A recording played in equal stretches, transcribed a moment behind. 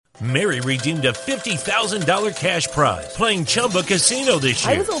Mary redeemed a $50,000 cash prize playing Chumba Casino this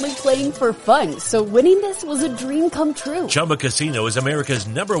year. I was only playing for fun, so winning this was a dream come true. Chumba Casino is America's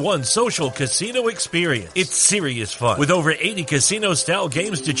 #1 social casino experience. It's serious fun. With over 80 casino-style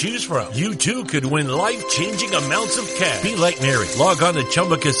games to choose from, you too could win life-changing amounts of cash. Be like Mary. Log on to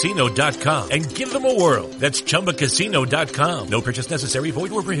ChumbaCasino.com and give them a whirl. That's ChumbaCasino.com. No purchase necessary.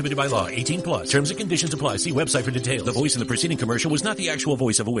 Void where prohibited by law. 18 plus. Terms and conditions apply. See website for details. The voice in the preceding commercial was not the actual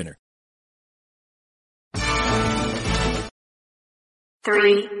voice of a winner.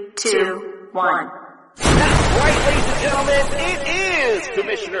 3, 2, 1. That's right, ladies and gentlemen. It is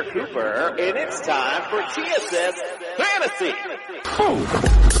Commissioner Cooper, and it's time for TSS Fantasy.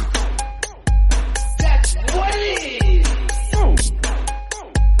 That's what it is.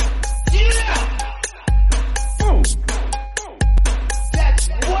 Yeah. That's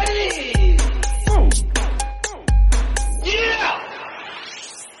what it is. Yeah.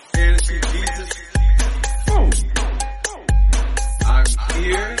 Fantasy Jesus. I'm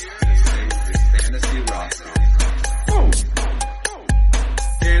here to save the fantasy roster.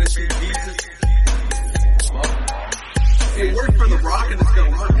 Fantasy Jesus. It worked for The Rock and it's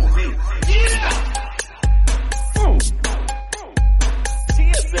going to work for me. Yeah.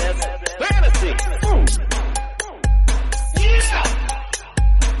 TSS Fantasy. Yeah.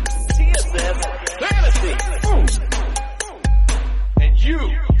 TSS Fantasy. And you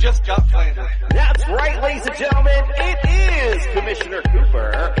just got planted. That's right, ladies and gentlemen. It is Commissioner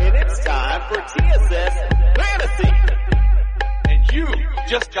Cooper, and it's time for TSS Fantasy. And you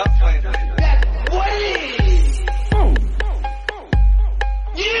just got planted. That's what it is.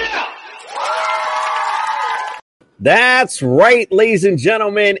 Yeah. That's right, ladies and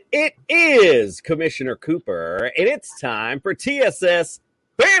gentlemen. It is Commissioner Cooper, and it's time for TSS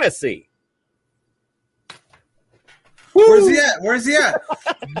Fantasy. Where's he at? Where's he at?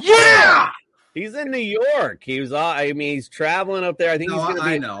 Yeah! He's in New York. He's traveling up there. I think he's going to be.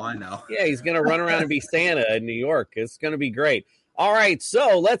 I know. Yeah, he's going to run around and be Santa in New York. It's going to be great. All right,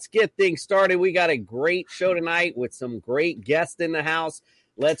 so let's get things started. We got a great show tonight with some great guests in the house.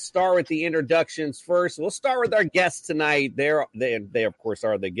 Let's start with the introductions first. We'll start with our guests tonight. They of course,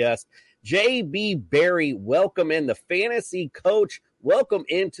 are the guests. J.B. Berry, welcome in, the fantasy coach. Welcome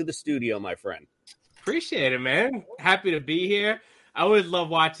into the studio, my friend. Appreciate it, man. Happy to be here. I always love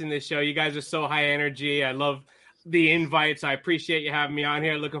watching this show. You guys are so high energy. I love the invites. I appreciate you having me on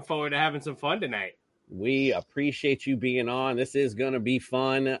here. Looking forward to having some fun tonight. We appreciate you being on. This is going to be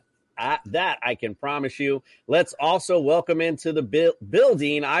fun. That I can promise you. Let's also welcome into the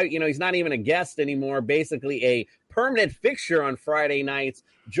building. He's not even a guest anymore. Basically a permanent fixture on Friday nights.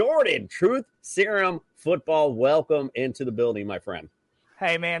 Jordan, Truth Serum Football. Welcome into the building, my friend.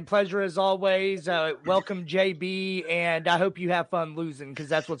 Hey, man, pleasure as always. Welcome, JB, and I hope you have fun losing because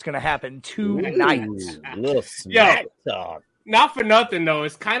that's what's going to happen tonight. Little smack talk. Not for nothing, though.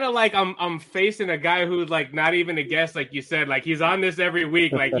 It's kind of like I'm facing a guy who's, like, not even a guest, like you said. Like, he's on this every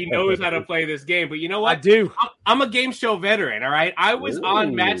week. Like, he knows how to play this game. But you know what? I do. I'm a game show veteran, all right? I was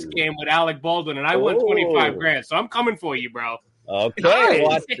on Match Game with Alec Baldwin, and I won $25,000. So I'm coming for you, bro. Okay,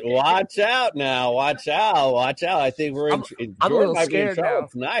 watch out now. Watch out. I think I'm a little scared now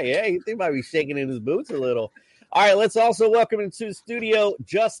tonight. Yeah, you think he might be shaking in his boots a little. All right, let's also welcome into the studio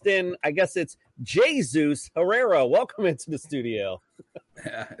Justin. I guess it's Jesus Herrera. Welcome into the studio.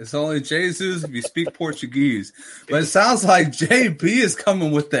 Yeah, it's only Jesus if you speak Portuguese. But it sounds like JB is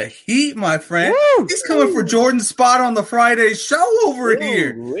coming with the heat, my friend. Woo! He's coming for Jordan's spot on the Friday show over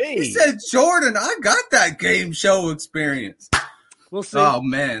here. He said, Jordan, I got that game show experience. We'll see. Oh,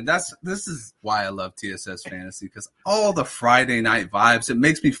 man, this is why I love TSS Fantasy, because all the Friday night vibes, it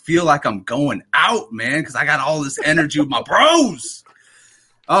makes me feel like I'm going out, man, because I got all this energy with my bros.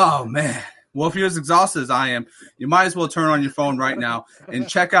 Oh, man. Well, if you're as exhausted as I am, you might as well turn on your phone right now and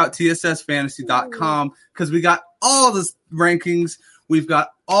check out TSSFantasy.com because we got all the rankings. We've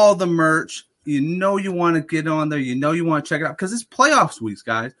got all the merch. You know you want to get on there. You know you want to check it out because it's playoffs weeks,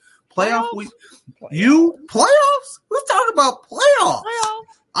 guys. Playoff week. Playoffs? Let's talk about playoffs.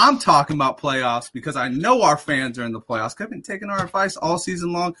 I'm talking about playoffs because I know our fans are in the playoffs. I've been taking our advice all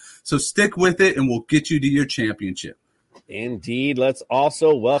season long. So stick with it and we'll get you to your championship. Indeed. Let's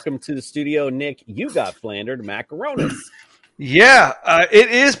also welcome to the studio, Nick. You got flandered macaronis. Yeah, it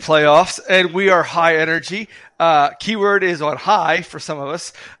is playoffs, and we are high energy. Keyword is on high for some of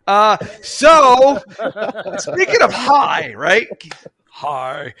us. So, speaking of high, right?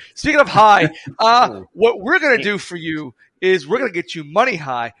 High. Speaking of high, what we're going to do for you is we're going to get you money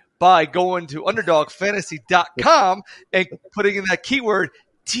high by going to underdogfantasy.com and putting in that keyword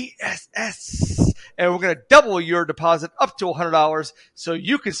TSS and we're going to double your deposit up to $100 so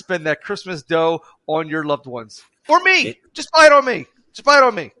you can spend that Christmas dough on your loved ones. Or me. Just buy it on me. Just buy it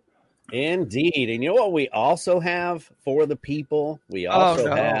on me. Indeed. And you know what we also have for the people? We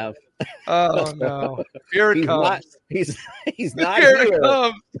also have... Oh, no. Here it comes. He's not here. Here It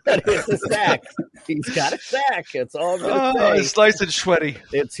comes. But it's a sack. He's got a sack. It's all I'm going to say. It's nice and sweaty.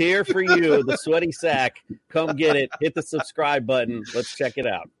 It's here for you, the sweaty sack. Come get it. Hit the subscribe button. Let's check it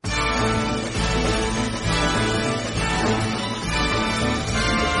out.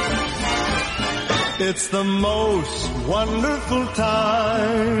 It's the most wonderful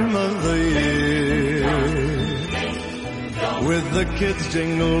time of the year, with the kids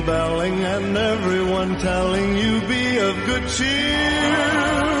jingle belling and everyone telling you be of good cheer.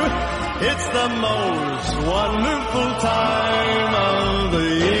 It's the most wonderful time of the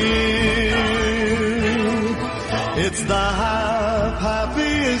year. It's the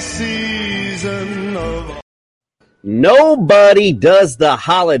happiest season of all. Nobody does the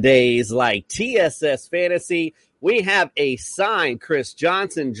holidays like TSS Fantasy. We have a signed Chris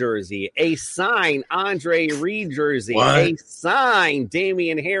Johnson jersey, a signed Andre Reed jersey, a signed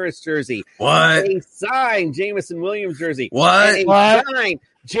Damian Harris jersey, a signed Jamison Williams jersey, and a signed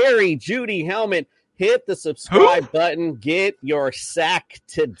Jerry Jeudy helmet. Hit the subscribe button. Get your sack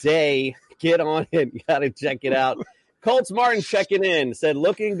today. Get on it. You got to check it out. Colts Martin checking in. Said,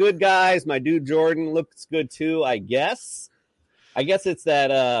 looking good, guys. My dude Jordan looks good, too, I guess. I guess it's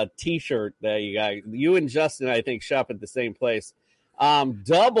that T-shirt that you and Justin, I think, shop at the same place.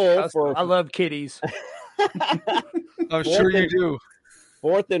 Double for... I love kitties. I'm sure you do.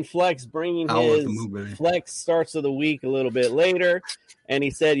 Fourth and Flex bringing his Flex starts of the week a little bit later. And he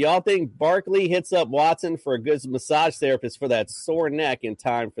said, y'all think Barkley hits up Watson for a good massage therapist for that sore neck in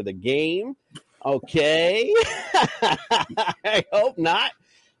time for the game? Okay. I hope not.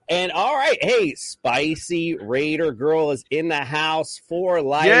 And all right. Hey, Spicy Raider Girl is in the house for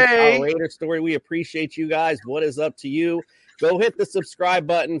life. Yay. Our Raider story. We appreciate you guys. What is up to you? Go hit the subscribe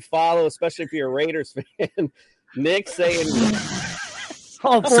button, follow, especially if you're a Raiders fan. Nick saying...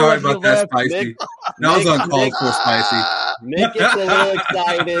 Sorry about that, Spicy. That was uncalled for, Spicy. Nick gets a little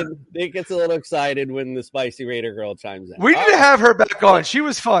excited. Nick gets a little excited when the Spicy Raider Girl chimes in. We need to have her back on. She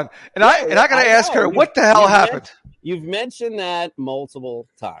was fun. And I got to ask her, what the hell happened? You've mentioned that multiple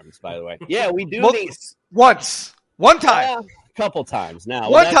times, by the way. Yeah, we do these. Once. One time. A couple times now.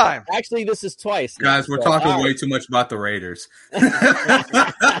 One time. Actually, this is twice. Guys, we're talking way too much about the Raiders. Way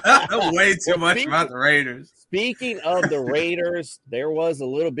too much about the Raiders. Speaking of the Raiders, there was a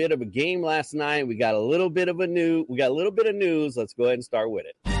little bit of a game last night. We got a little bit of news. Let's go ahead and start with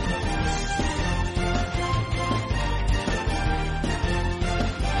it.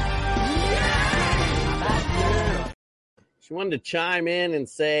 She wanted to chime in and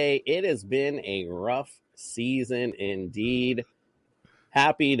say it has been a rough season indeed.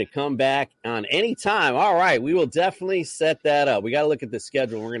 Happy to come back on any time. All right, we will definitely set that up. We got to look at the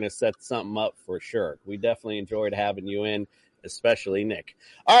schedule. We're going to set something up for sure. We definitely enjoyed having you in, especially Nick.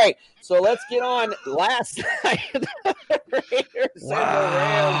 All right, so let's get on last night.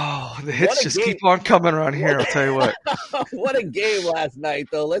 Wow, the hits just keep on coming around here, I'll tell you what. What a game last night,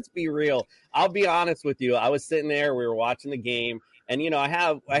 though. Let's be real. I'll be honest with you. I was sitting there. We were watching the game. And, you know, I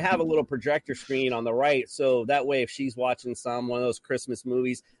have a little projector screen on the right, so that way if she's watching one of those Christmas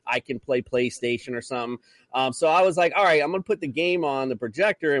movies, I can play PlayStation or something. So I was like, all right, I'm going to put the game on the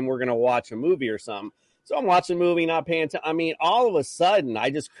projector, and we're going to watch a movie or something. So I'm watching a movie, not paying attention. I mean, all of a sudden, I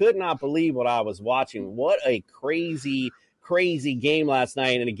just could not believe what I was watching. What a crazy, crazy game last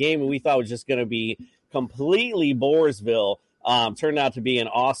night, and a game we thought was just going to be completely Boresville. Turned out to be an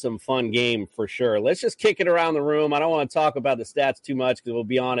awesome, fun game for sure. Let's just kick it around the room. I don't want to talk about the stats too much because we'll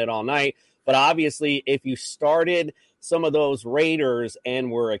be on it all night. But obviously, if you started some of those Raiders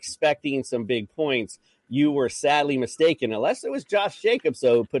and were expecting some big points, you were sadly mistaken, unless it was Josh Jacobs,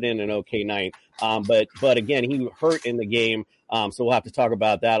 though, who put in an okay night. But again, he hurt in the game, so we'll have to talk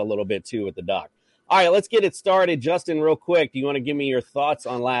about that a little bit, too, with the doc. All right, let's get it started. Justin, real quick, do you want to give me your thoughts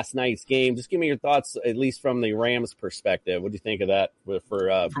on last night's game? Just give me your thoughts, at least from the Rams' perspective. What do you think of that for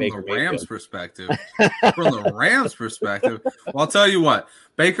Baker Mayfield? From the Rams' perspective, well, I'll tell you what.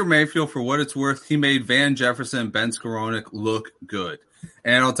 Baker Mayfield, for what it's worth, he made Van Jefferson and Ben Skowronek look good.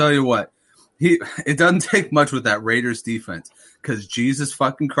 And I'll tell you what. It doesn't take much with that Raiders defense because Jesus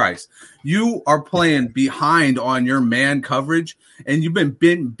fucking Christ, you are playing behind on your man coverage and you've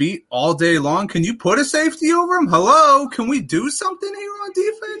been beat all day long. Can you put a safety over him? Hello? Can we do something here on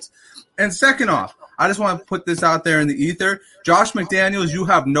defense? And second off, I just want to put this out there in the ether. Josh McDaniels, you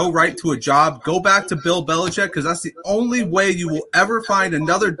have no right to a job. Go back to Bill Belichick because that's the only way you will ever find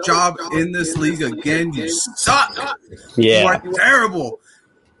another job in this league again. You suck. Yeah. You are terrible.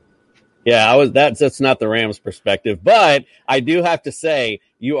 Yeah, that's not the Rams' perspective, but I do have to say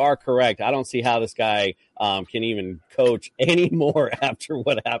you are correct. I don't see how this guy can even coach anymore after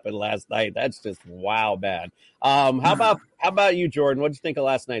what happened last night. That's just wow bad. How about you, Jordan? What did you think of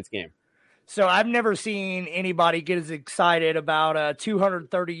last night's game? So I've never seen anybody get as excited about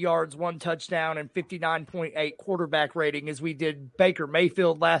 230 yards, 1 touchdown, and 59.8 quarterback rating as we did Baker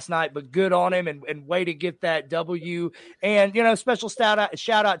Mayfield last night, but good on him and way to get that W. And, special shout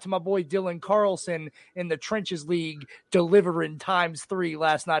out to my boy Dylan Carlson in the Trenches League delivering ×3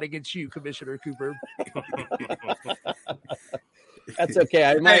 last night against you, Commissioner Cooper. That's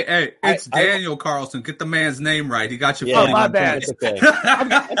okay. It's Daniel Carlson. Get the man's name right. He got you. Oh, my bad. It's okay.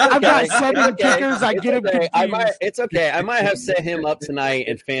 I've got 7 kickers. I get him confused. It's okay. I might have set him up tonight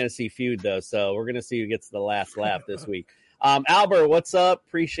in Fantasy Feud, though, so we're going to see who gets the last laugh this week. Albert, what's up?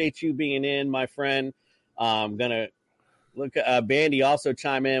 Appreciate you being in, my friend. I'm going to look at Bandy also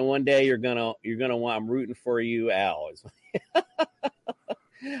chime in. One day you're gonna want. I'm rooting for you, Al.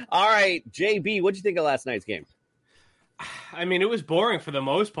 All right, JB, what'd you think of last night's game? I mean, it was boring for the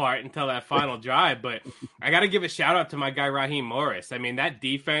most part until that final drive, but I got to give a shout out to my guy, Raheem Morris. I mean, that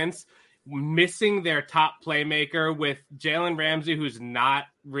defense missing their top playmaker with Jalen Ramsey, who's not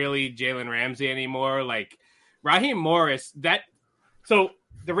really Jalen Ramsey anymore. Like Raheem Morris, so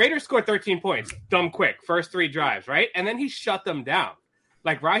the Raiders scored 13 points, dumb quick, first 3 drives, right? And then he shut them down.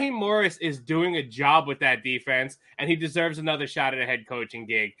 Like Raheem Morris is doing a job with that defense, and he deserves another shot at a head coaching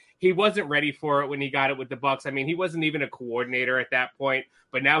gig. He wasn't ready for it when he got it with the Bucs. I mean, he wasn't even a coordinator at that point,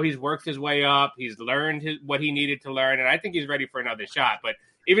 but now he's worked his way up. He's learned what he needed to learn, and I think he's ready for another shot. But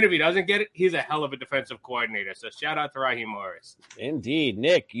even if he doesn't get it, he's a hell of a defensive coordinator. So shout out to Raheem Morris. Indeed.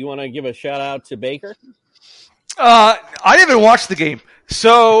 Nick, you want to give a shout out to Baker? I didn't even watch the game.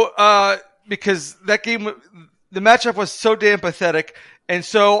 So because that game, the matchup was so damn pathetic. And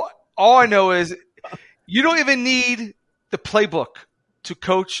so all I know is you don't even need the playbook to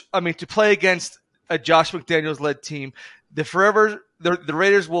play against a Josh McDaniels-led team. The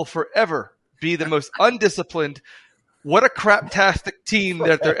Raiders will forever be the most undisciplined. What a craptastic team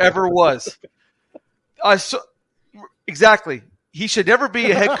that there ever was. Exactly. He should never be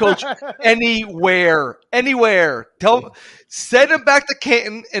a head coach anywhere. Send him back to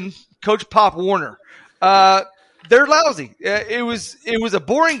Canton and coach Pop Warner. They're lousy. It was a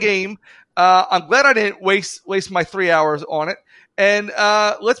boring game. I'm glad I didn't waste my 3 hours on it. And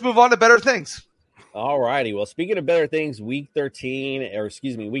let's move on to better things. All righty. Well, speaking of better things, week 14 is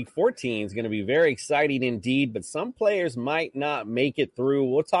going to be very exciting indeed, but some players might not make it through.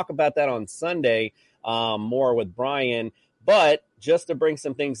 We'll talk about that on Sunday more with Brian. But just to bring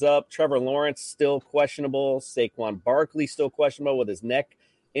some things up, Trevor Lawrence still questionable. Saquon Barkley still questionable with his neck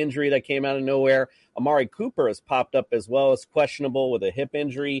injury that came out of nowhere. Amari Cooper has popped up as well as questionable with a hip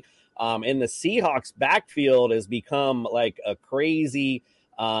injury. And the Seahawks backfield has become like a crazy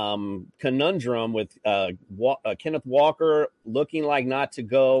conundrum with Kenneth Walker looking like not to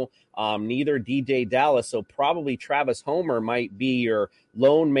go. Neither DJ Dallas. So probably Travis Homer might be your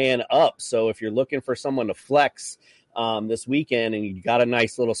lone man up. So if you're looking for someone to flex this weekend and you got a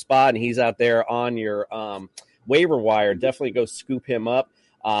nice little spot and he's out there on your waiver wire, definitely go scoop him up.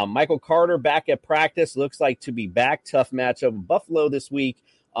 Michael Carter back at practice, looks like to be back. Tough matchup, Buffalo this week,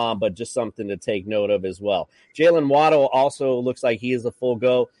 but just something to take note of as well. Jalen Waddle also looks like he is a full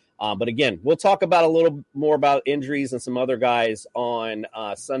go. But again, we'll talk about a little more about injuries and some other guys on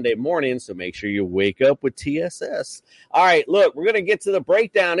Sunday morning, so make sure you wake up with TSS. All right, look, we're going to get to the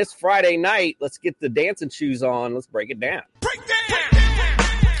breakdown. It's Friday night. Let's get the dancing shoes on. Let's break it down. Breakdown!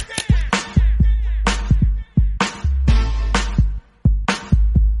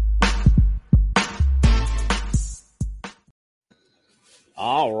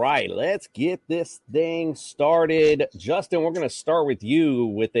 All right, let's get this thing started. Justin, we're going to start with you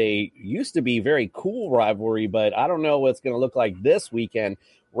with a used to be very cool rivalry, but I don't know what it's going to look like this weekend.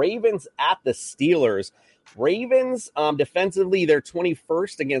 Ravens at the Steelers. Ravens, defensively, they're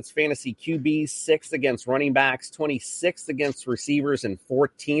 21st against fantasy QBs, 6th against running backs, 26th against receivers, and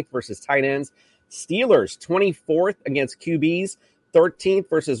 14th versus tight ends. Steelers, 24th against QBs, 13th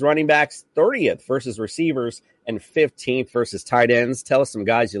versus running backs, 30th versus receivers, and 15th versus tight ends. Tell us some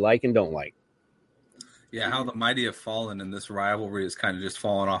guys you like and don't like. Yeah, how the mighty have fallen in this rivalry is kind of just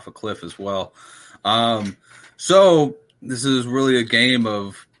falling off a cliff as well. So this is really a game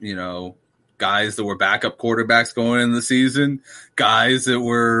of, guys that were backup quarterbacks going into the season, guys that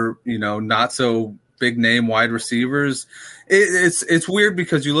were, not so big name wide receivers. It's weird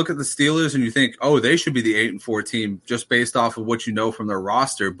because you look at the Steelers and you think, oh, they should be the 8-4 team just based off of what you know from their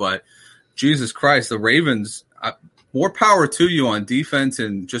roster. But Jesus Christ, the Ravens, more power to you on defense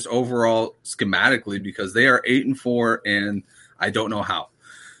and just overall schematically because they are 8-4 and I don't know how.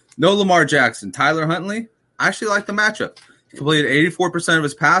 No Lamar Jackson, Tyler Huntley. I actually like the matchup. He completed 84% of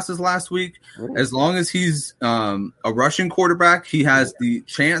his passes last week. As long as he's a rushing quarterback, he has the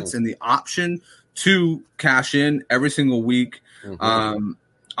chance and the option to cash in every single week.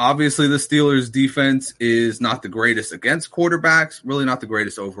 Obviously, the Steelers' defense is not the greatest against quarterbacks, really not the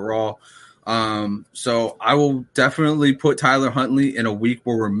greatest overall. So I will definitely put Tyler Huntley in a week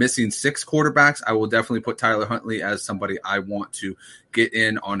where we're missing 6 quarterbacks. I will definitely put Tyler Huntley as somebody I want to get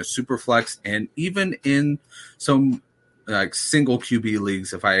in on a super flex and even in some like single QB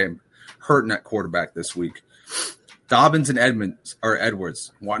leagues if I am hurting at quarterback this week. Dobbins and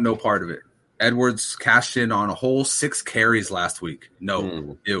Edwards want no part of it. Edwards cashed in on a whole 6 carries last week.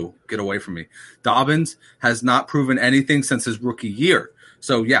 No, ew, get away from me. Dobbins has not proven anything since his rookie year.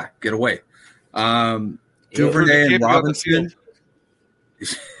 So yeah, get away. Duvernay and Robinson.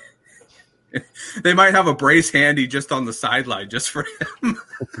 They might have a brace handy just on the sideline just for him.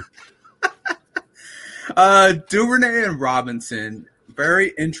 Duvernay and Robinson,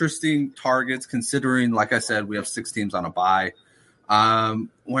 very interesting targets considering, like I said, we have 6 teams on a bye.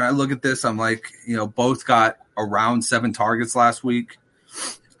 When I look at this, I'm like, both got around 7 targets last week.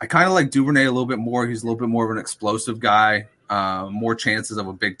 I kind of like Duvernay a little bit more. He's a little bit more of an explosive guy. More chances of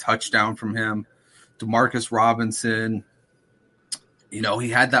a big touchdown from him. Demarcus Robinson, he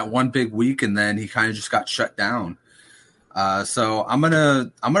had that one big week and then he kind of just got shut down. So I'm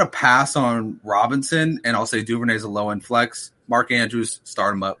gonna pass on Robinson and I'll say Duvernay's a low end flex. Mark Andrews,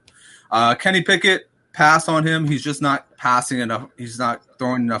 start him up. Kenny Pickett, pass on him. He's just not passing enough. He's not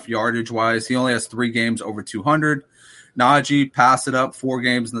throwing enough yardage wise. He only has 3 games over 200. Najee, pass it up. 4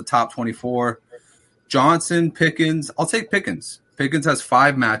 games in the top 24. Johnson, Pickens. I'll take Pickens. Pickens has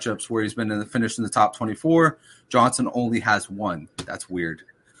 5 matchups where he's been finished in the top 24. Johnson only has 1. That's weird.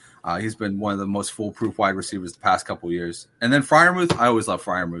 He's been one of the most foolproof wide receivers the past couple of years. And then Freiermuth, I always love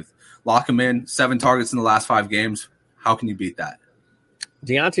Freiermuth. Lock him in. 7 targets in the last 5 games. How can you beat that?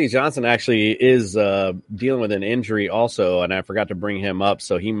 Deontay Johnson actually is dealing with an injury also, and I forgot to bring him up,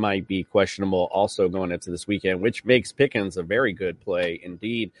 so he might be questionable also going into this weekend, which makes Pickens a very good play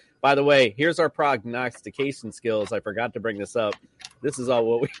indeed. By the way, here's our prognostication skills. I forgot to bring this up. This is all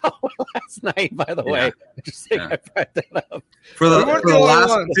what we got last night, by the way. I just think I brought that up. For the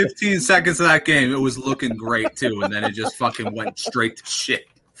last 15 seconds of that game, it was looking great, too, and then it just fucking went straight to shit.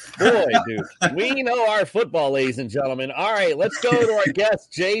 Boy, dude, we know our football, ladies and gentlemen. All right, let's go to our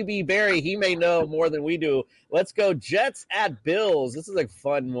guest, JB Berry. He may know more than we do. Let's go Jets at Bills. This is a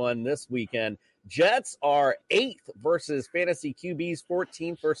fun one this weekend. Jets are 8th versus fantasy QBs,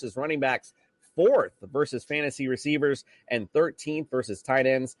 14th versus running backs, 4th versus fantasy receivers, and 13th versus tight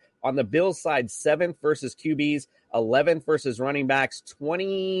ends. On the Bills side, 7th versus QBs, 11th versus running backs,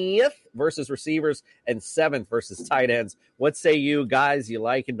 20th versus receivers, and 7th versus tight ends. What say you guys you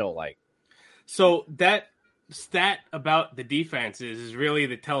like and don't like? So that stat about the defenses is really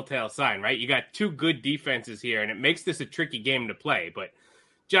the telltale sign, right? You got 2 good defenses here, and it makes this a tricky game to play. But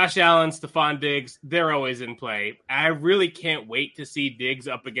Josh Allen, Stephon Diggs, they're always in play. I really can't wait to see Diggs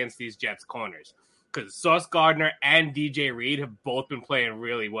up against these Jets corners because Sauce Gardner and DJ Reed have both been playing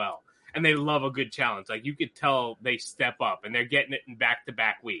really well. And they love a good challenge. Like, you could tell they step up, and they're getting it in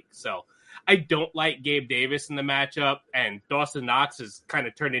back-to-back weeks. So I don't like Gabe Davis in the matchup, and Dawson Knox has kind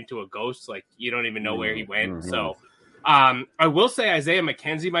of turned into a ghost. Like, you don't even know where he went. Mm-hmm. So I will say Isaiah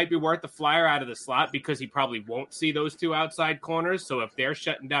McKenzie might be worth the flyer out of the slot because he probably won't see those 2 outside corners. So if they're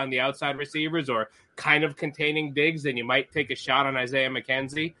shutting down the outside receivers or kind of containing Diggs, then you might take a shot on Isaiah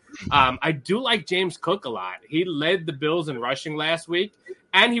McKenzie. I do like James Cook a lot. He led the Bills in rushing last week,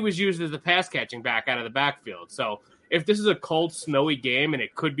 and he was used as a pass-catching back out of the backfield. So if this is a cold, snowy game, and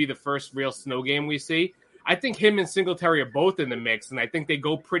it could be the first real snow game we see, I think him and Singletary are both in the mix, and I think they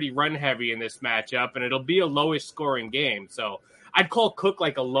go pretty run-heavy in this matchup, and it'll be a lowish-scoring game. So I'd call Cook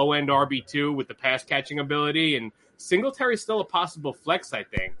like a low-end RB2 with the pass-catching ability, and Singletary's still a possible flex, I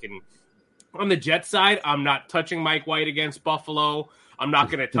think. And on the Jets side, I'm not touching Mike White against Buffalo. I'm not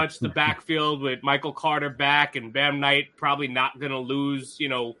going to touch the backfield with Michael Carter back, and Bam Knight probably not going to lose,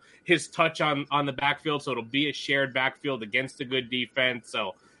 his touch on the backfield, so it'll be a shared backfield against a good defense.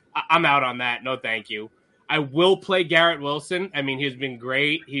 So I'm out on that. No, thank you. I will play Garrett Wilson. I mean, he's been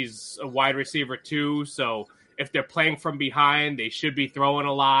great. He's a wide receiver too. So if they're playing from behind, they should be throwing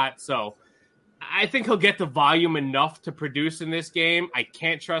a lot. So I think he'll get the volume enough to produce in this game. I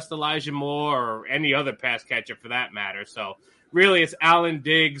can't trust Elijah Moore or any other pass catcher for that matter. So really it's Allen,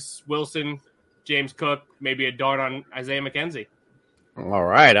 Diggs, Wilson, James Cook, maybe a dart on Isaiah McKenzie. All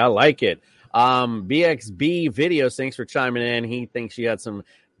right, I like it. BXB Videos, thanks for chiming in. He thinks you had some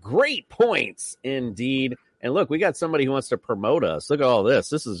great points indeed. And look, we got somebody who wants to promote us. Look at all this.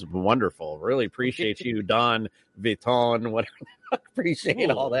 This is wonderful. Really appreciate you, Don Vuitton. Whatever.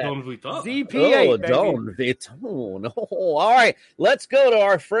 Appreciate all that. Don Vuitton. ZP8, Don Vuitton. Oh, all right. Let's go to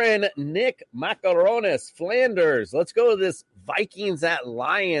our friend Nick Macaronis, Flanders. Let's go to this Vikings at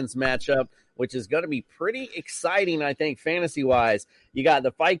Lions matchup, which is going to be pretty exciting, I think, fantasy-wise. You got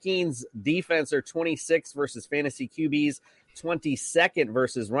the Vikings defense are 26 versus fantasy QBs, 22nd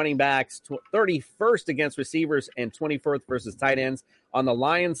versus running backs, 31st against receivers, and 24th versus tight ends. On the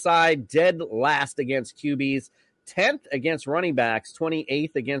Lions side, dead last against QBs, 10th against running backs,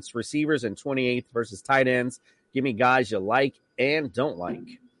 28th against receivers, and 28th versus tight ends. Give me guys you like and don't like.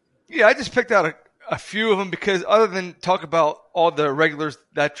 Yeah, I just picked out a few of them because other than talk about all the regulars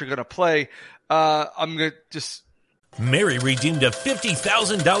that you're going to play, I'm going to just... Mary redeemed a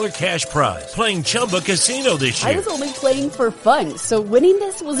 $50,000 cash prize playing Chumba Casino this year. I was only playing for fun, so winning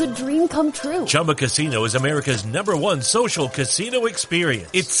this was a dream come true. Chumba Casino is America's #1 social casino experience.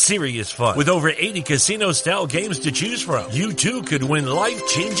 It's serious fun. With over 80 casino-style games to choose from, you too could win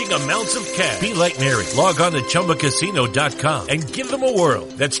life-changing amounts of cash. Be like Mary. Log on to ChumbaCasino.com and give them a whirl.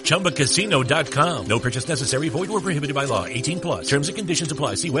 That's ChumbaCasino.com. No purchase necessary. Void where prohibited by law. 18+. Terms and conditions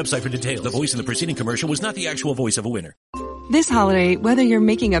apply. See website for details. The voice in the preceding commercial was not the actual voice of a winner. This holiday, whether you're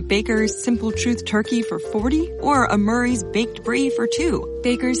making a Baker's Simple Truth turkey for 40 or a Murray's Baked Brie for 2,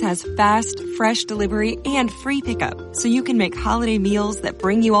 Baker's has fast, fresh delivery and free pickup, so you can make holiday meals that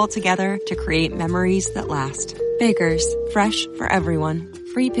bring you all together to create memories that last. Baker's, fresh for everyone.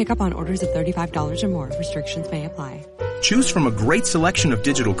 Free pickup on orders of $35 or more. Restrictions may apply. Choose from a great selection of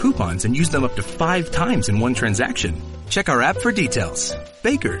digital coupons and use them up to 5 times in one transaction. Check our app for details.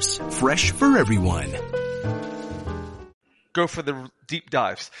 Baker's, fresh for everyone. Go for the deep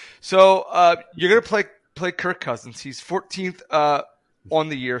dives. So you're going to play Kirk Cousins. He's 14th on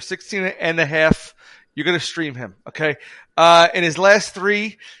the year, 16.5. You're going to stream him, okay? In his last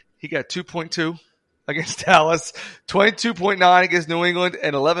 3, he got 2.2 against Dallas, 22.9 against New England,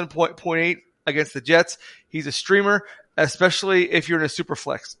 and 11.8 against the Jets. He's a streamer, especially if you're in a super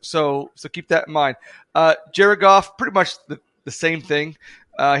flex. So keep that in mind. Jared Goff, pretty much the same thing.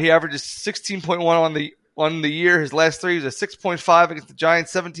 He averages 16.1 on the year. His last 3 was a 6.5 against the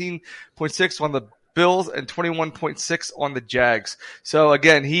Giants, 17.6 on the Bills, and 21.6 on the Jags. So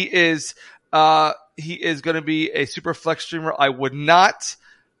again, he is going to be a super flex streamer. I would not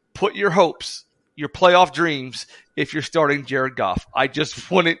put your hopes, your playoff dreams, if you're starting Jared Goff. I just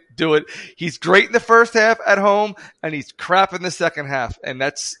wouldn't do it. He's great in the first half at home, and he's crap in the second half. And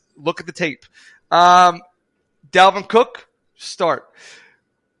look at the tape. Dalvin Cook, start.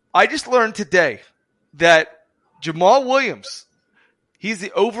 I just learned today that Jamal Williams, he's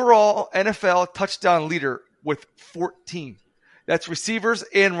the overall NFL touchdown leader with 14. That's receivers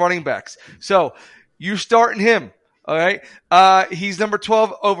and running backs. So you starting him, all right? He's number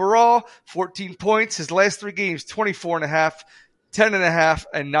 12 overall, 14 points. His last 3 games, 24.5, 10.5,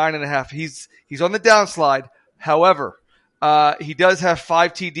 and 9.5. He's on the downslide. However, he does have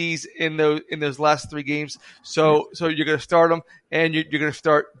 5 TDs in those last 3 games. So you're going to start him, and you're going to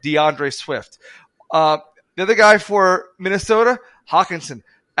start DeAndre Swift. The other guy for Minnesota, Hawkinson,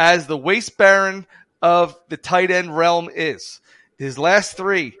 as the waste baron of the tight end realm is. His last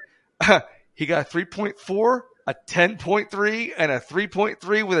 3, he got 3.4, a 10.3, and a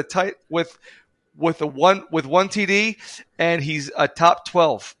 3.3 with one TD, and he's a top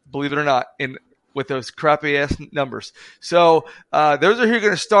 12, believe it or not, with those crappy ass numbers. So those are who are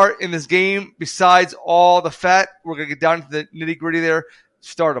going to start in this game. Besides all the fat, we're going to get down to the nitty gritty there.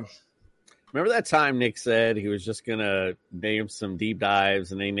 Start them. Remember that time Nick said he was just going to name some deep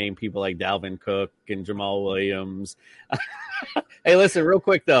dives and they named people like Dalvin Cook and Jamal Williams. Hey, listen, real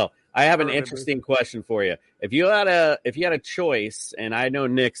quick though. I have an interesting question for you. If you had a choice, and I know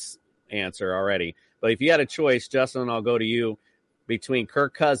Nick's answer already, but if you had a choice, Justin, I'll go to you, between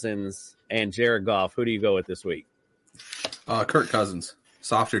Kirk Cousins and Jared Goff, who do you go with this week? Kirk Cousins.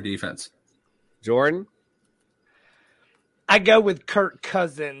 Softer defense. Jordan? I go with Kirk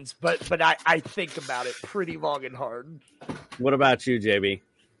Cousins, but I think about it pretty long and hard. What about you, JB?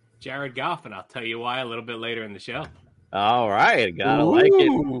 Jared Goff, and I'll tell you why a little bit later in the show. All right. Gotta like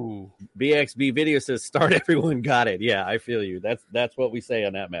it. BXB Video says, start everyone got it. Yeah, I feel you. That's what we say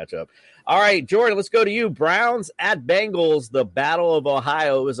on that matchup. All right, Jordan, let's go to you. Browns at Bengals. The Battle of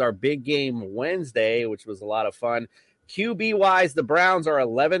Ohio was our big game Wednesday, which was a lot of fun. QB-wise, the Browns are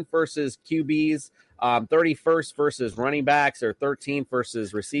 11th versus QBs, 31st versus running backs, or 13th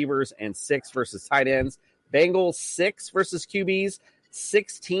versus receivers, and 6th versus tight ends. Bengals 6th versus QBs,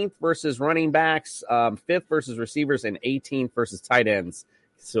 16th versus running backs, 5th versus receivers, and 18th versus tight ends.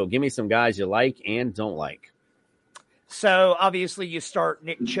 So give me some guys you like and don't like. So obviously you start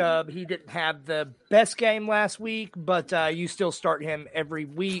Nick Chubb. He didn't have the best game last week, but you still start him every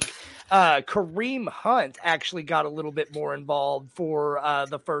week. Kareem Hunt actually got a little bit more involved for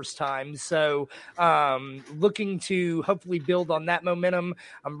the first time. So looking to hopefully build on that momentum.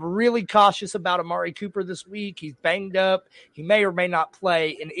 I'm really cautious about Amari Cooper this week. He's banged up. He may or may not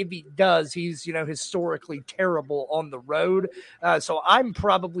play. And if he does, he's, historically terrible on the road. So I'm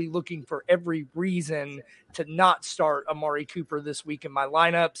probably looking for every reason to not start Amari Cooper this week in my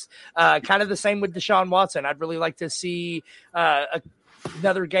lineups. Kind of the same with Deshaun Watson. I'd really like to see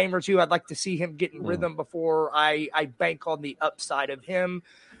another game or two. I'd like to see him get in rhythm before I bank on the upside of him.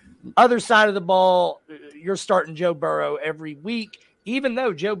 Other side of the ball, you're starting Joe Burrow every week, even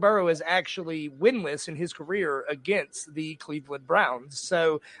though Joe Burrow is actually winless in his career against the Cleveland Browns.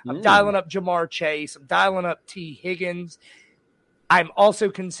 So I'm dialing up Jamar Chase. I'm dialing up T. Higgins. I'm also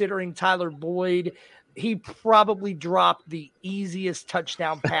considering Tyler Boyd. He probably dropped the easiest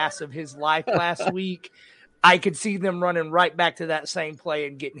touchdown pass of his life last week. I could see them running right back to that same play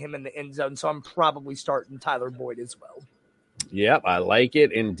and getting him in the end zone. So I'm probably starting Tyler Boyd as well. Yep, I like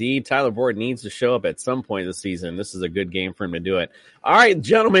it. Indeed, Tyler Boyd needs to show up at some point this season. This is a good game for him to do it. All right,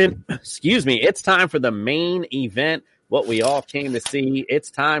 gentlemen, it's time for the main event, what we all came to see.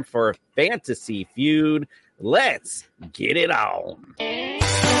 It's time for Fantasy Feud. Let's get it on.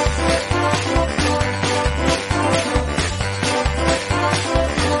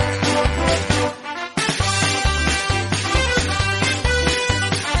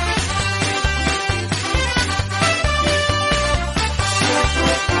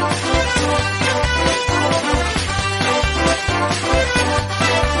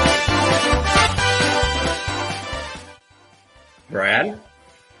 Brad?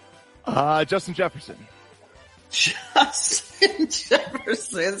 Justin Jefferson. Justin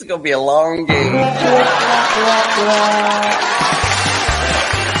Jefferson. It's going to be a long game.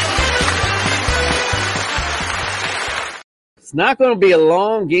 It's not going to be a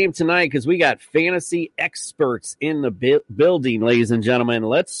long game tonight because we got fantasy experts in the building, ladies and gentlemen.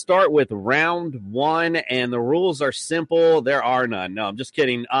 Let's start with round one, and the rules are simple. There are none. No, I'm just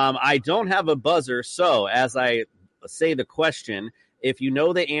kidding. I don't have a buzzer, so as I say the question, if you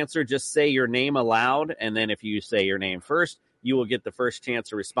know the answer, just say your name aloud, and then if you say your name first, you will get the first chance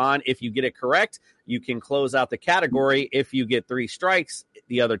to respond. If you get it correct, you can close out the category. If you get 3 strikes,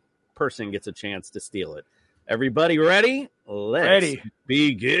 the other person gets a chance to steal it. Everybody ready? Let's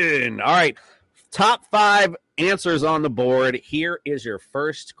begin. All right, top 5 answers on the board. Here is your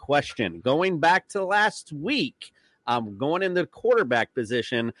first question. Going back to last week, I'm going in the quarterback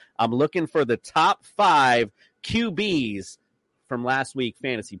position. I'm looking for the top 5 QBs from last week,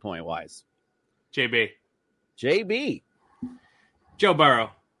 fantasy point wise. JB. Joe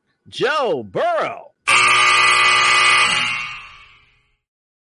Burrow.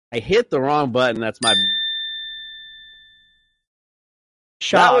 I hit the wrong button. That's my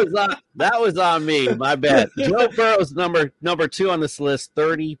shot. That was on me. My bad. Joe Burrow's number 2 on this list,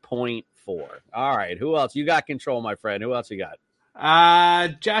 30.4. All right. Who else? You got control, my friend. Who else you got?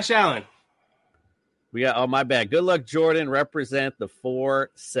 Josh Allen. We got, my bad. Good luck, Jordan. Represent the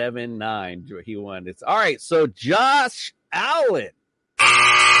 479. He won. It's all right. So Josh Allen.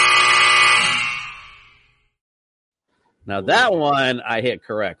 Now that one I hit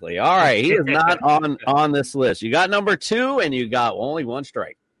correctly. All right. He is not on this list. You got number 2 and you got only 1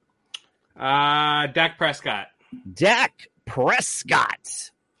 strike. Dak Prescott.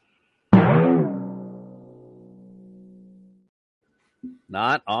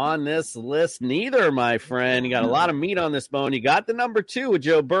 Not on this list neither, my friend. You got a lot of meat on this bone. You got the number 2 with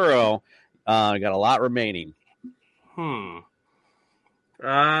Joe Burrow. You got a lot remaining. Pat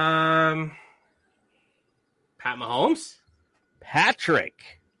Mahomes?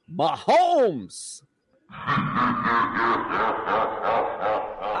 Patrick Mahomes. I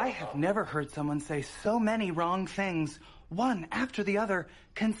have never heard someone say so many wrong things, one after the other,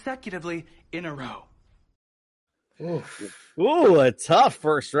 consecutively in a row. Ooh, a tough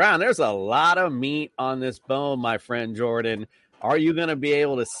first round. There's a lot of meat on this bone, my friend Jordan. Are you going to be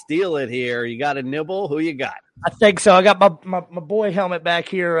able to steal it here? You got a nibble? Who you got? I think so. I got my boy helmet back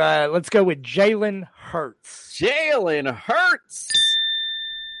here. Let's go with Jalen Hurts. Jalen Hurts.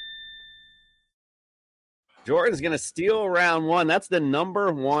 Jordan's going to steal round one. That's the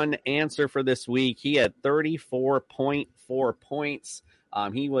number one answer for this week. He had 34.4 points.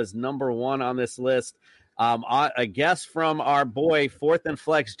 He was number one on this list. A guess from our boy, Fourth and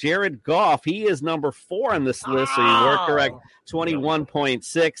Flex, Jared Goff. He is number 4 on this list, so you were correct.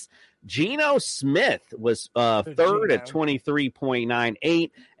 21.6. Geno Smith was third at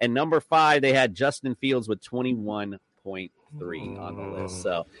 23.98. And number 5, they had Justin Fields with 21.3 on the list.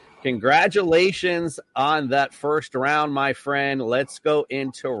 So congratulations on that first round, my friend. Let's go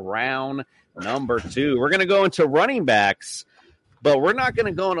into round number 2. We're going to go into running backs. But we're not going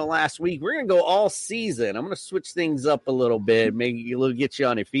to go into last week. We're going to go all season. I'm going to switch things up a little bit, maybe get you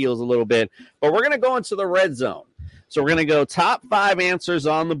on your feels a little bit. But we're going to go into the red zone. So we're going to go top 5 answers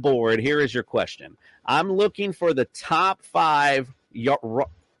on the board. Here is your question. I'm looking for the top 5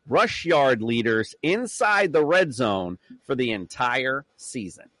 rush yard leaders inside the red zone for the entire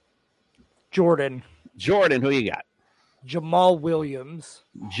season. Jordan, who you got? Jamal Williams.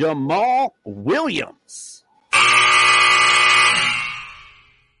 Jamal Williams.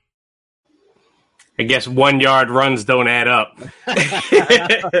 I guess 1 yard runs don't add up.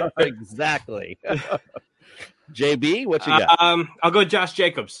 Exactly. JB, what you got? I'll go Josh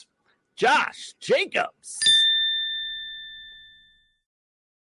Jacobs. Josh Jacobs.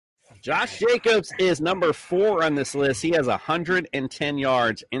 Josh Jacobs is number 4 on this list. He has 110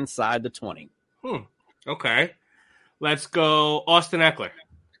 yards inside the 20. Okay. Let's go Austin Eckler.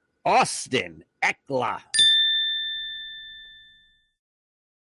 Austin Eckler.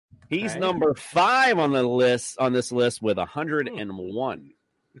 He's number 5 on the list this list with 101.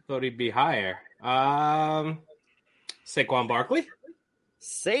 I thought he'd be higher. Saquon Barkley.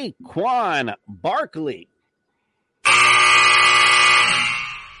 Saquon Barkley.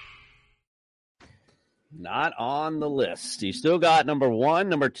 Not on the list. You still got number 1,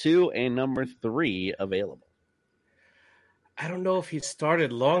 number 2, and number 3 available. I don't know if he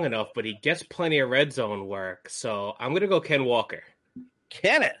started long enough, but he gets plenty of red zone work. So I'm going to go Ken Walker.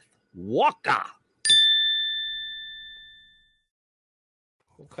 Kenneth Walker.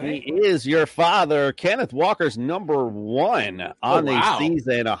 Okay. He is your father. Kenneth Walker's number 1 on the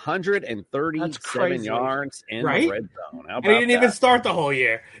season, 137 yards in the red zone. How about and he didn't even start the whole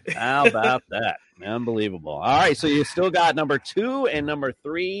year. How about that? Unbelievable. All right, so you still got number 2 and number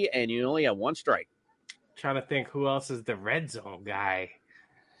 3, and you only have 1 strike. Trying to think who else is the red zone guy.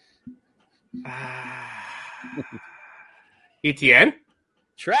 Etienne?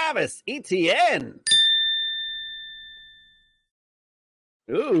 Travis Etienne.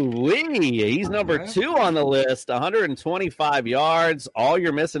 Ooh-wee. He's number 2 on the list, 125 yards. All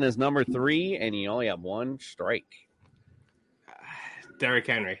you're missing is number 3, and you only have 1 strike. Derrick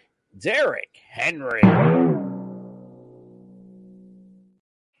Henry.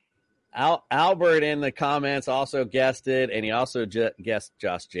 Albert in the comments also guessed it, and he also guessed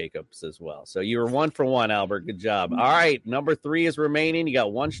Josh Jacobs as well. So you were 1 for 1, Albert. Good job. All right, number 3 is remaining. You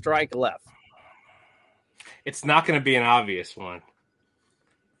got 1 strike left. It's not going to be an obvious one.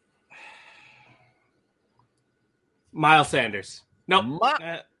 Miles Sanders. No.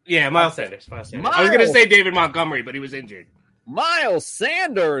 Miles Sanders. I was going to say David Montgomery, but he was injured. Miles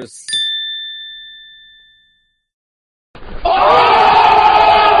Sanders.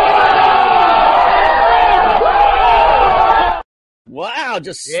 Wow,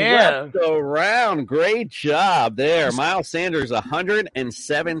 just swept around. Great job there. Miles Sanders,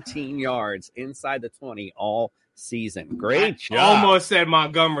 117 yards inside the 20 all season. Great job. Almost said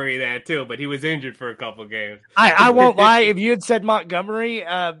Montgomery there too, but he was injured for a couple games. I won't lie. If you had said Montgomery,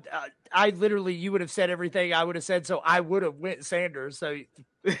 I literally, you would have said everything I would have said, so I would have went Sanders. So,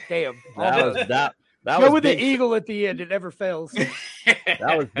 damn. That Go was with the eagle at the end. It never fails.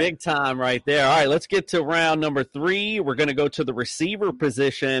 That was big time right there. All right, let's get to round number 3. We're going to go to the receiver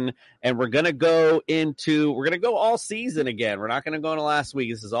position, and we're going to go all season again. We're not going to go into last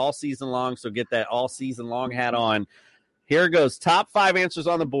week. This is all season long, so get that all season long hat on. Here it goes. Top 5 answers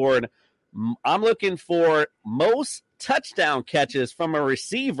on the board. I'm looking for most touchdown catches from a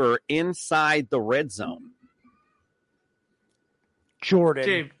receiver inside the red zone.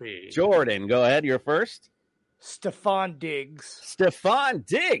 Jordan, go ahead. You're first. Stephon Diggs.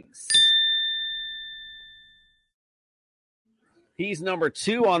 He's number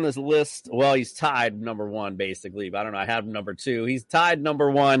 2 on this list. Well, he's tied number 1, basically. But I don't know. I have number 2. He's tied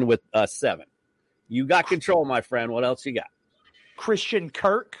number 1 with 7. You got control, my friend. What else you got? Christian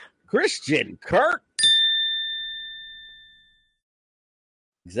Kirk.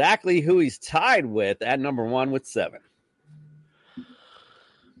 Exactly who he's tied with at number 1 with 7.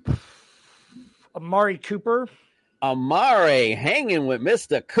 Amari Cooper. Amari hanging with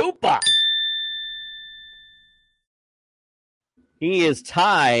Mr. Cooper. He is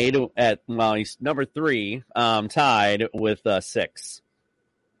tied at, well, he's number 3, tied with 6.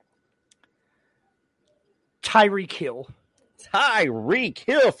 Tyreek Hill. Tyreek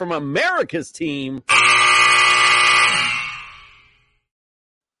Hill from America's team.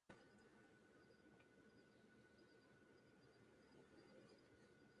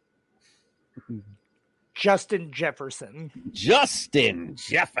 Justin Jefferson. Justin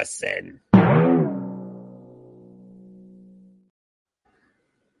Jefferson.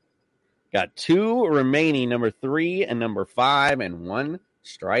 Got 2 remaining, number 3 and number 5, and 1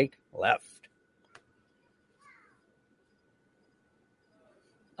 strike left.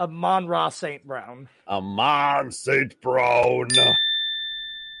 Amon-Ra St. Brown. Amon St. Brown.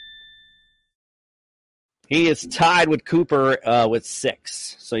 He is tied with Cooper with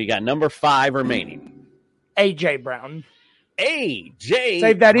 6. So you got number 5 remaining. A.J. Brown. A.J.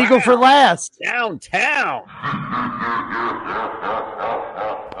 Save that Brown. eagle for last. Downtown.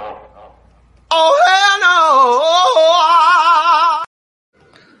 Oh, hell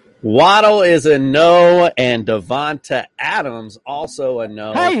no! Waddle is a no, and Devonta Adams also a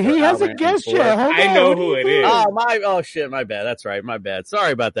no. Hey, he hasn't guessed yet. I know who it is. Oh, shit, my bad. That's right, my bad.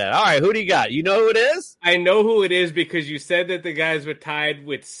 Sorry about that. All right, who do you got? You know who it is? I know who it is because you said that the guys were tied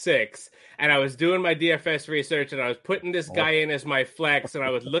with 6, and I was doing my DFS research, and I was putting this guy in as my flex, and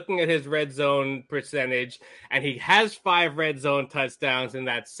I was looking at his red zone percentage, and he has 5 red zone touchdowns, and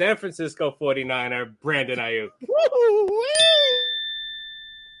that's San Francisco 49er, Brandon Ayuk.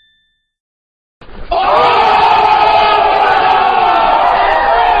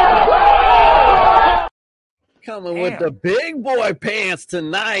 Coming with the big boy pants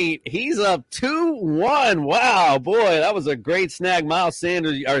tonight. He's up 2-1. Wow, boy, that was a great snag. Miles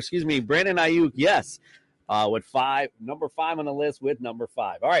Sanders, Brandon Ayuk, yes. With number 5 on the list with number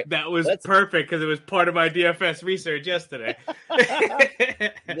 5. All right. That was perfect because it was part of my DFS research yesterday.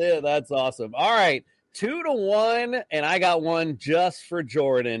 Yeah, that's awesome. All right. 2-1, and I got one just for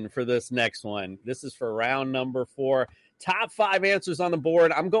Jordan for this next one. This is for round number 4. Top 5 answers on the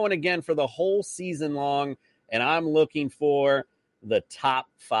board. I'm going again for the whole season long, and I'm looking for the top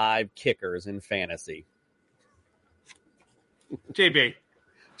 5 kickers in fantasy. JB,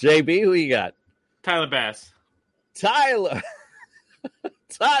 who you got? Tyler Bass. Tyler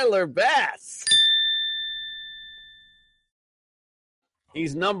Bass.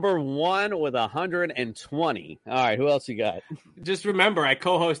 He's number 1 with 120. All right, who else you got? Just remember, I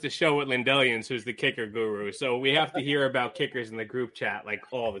co-host a show with Lindellians, who's the kicker guru, so we have to hear about kickers in the group chat like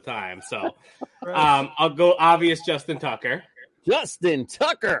all the time. So I'll go obvious Justin Tucker. Justin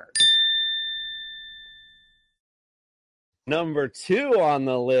Tucker. Number 2 on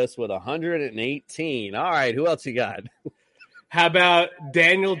the list with 118. All right, who else you got? How about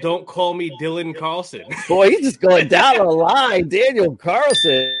Daniel, don't call me Dylan Carlson? Boy, he's just going down the line. Daniel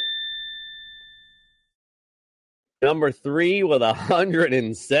Carlson. Number 3 with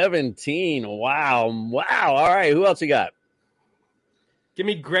 117. Wow. All right, who else you got? Give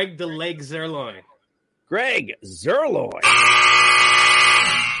me Greg the Leg Zerloin. Greg Zerloin.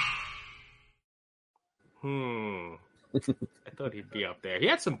 I thought he'd be up there. He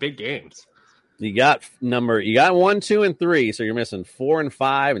had some big games. You got 1, 2, and 3, so you're missing 4 and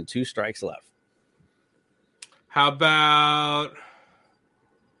 5 and 2 strikes left. How about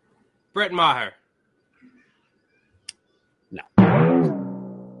Brett Maher? No.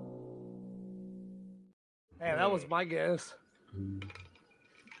 Man, that was my guess.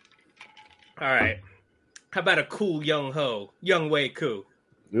 All right. How about a cool young ho? Young Wei Koo.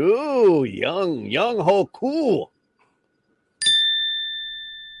 Ooh, young ho cool.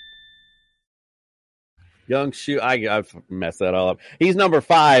 Young Shoe, I've messed that all up. He's number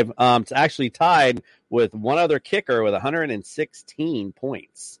 5. It's actually tied with one other kicker with 116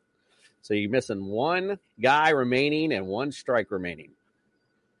 points. So you're missing 1 guy remaining and 1 strike remaining.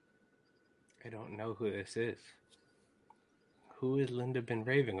 I don't know who this is. Who has Linda been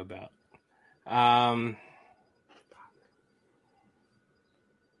raving about?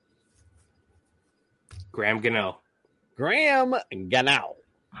 Graham Gano. Graham Gano.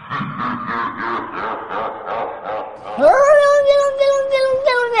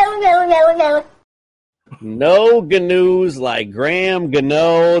 No Ganoos like Graham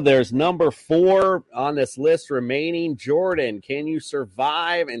Gano. There's number 4 on this list remaining. Jordan, can you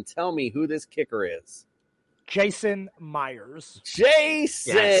survive and tell me who this kicker is? Jason Myers.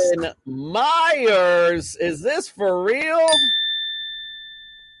 Jason Myers. Is this for real?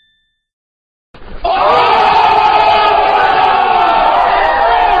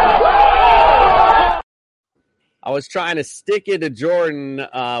 I was trying to stick it to Jordan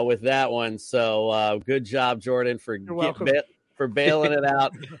with that one, so good job, Jordan, for bailing it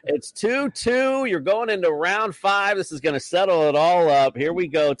out. It's 2-2. You're going into round 5. This is going to settle it all up. Here we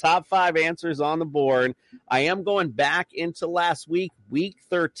go. Top 5 answers on the board. I am going back into last week, week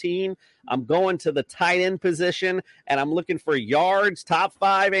 13. I'm going to the tight end position, and I'm looking for yards, top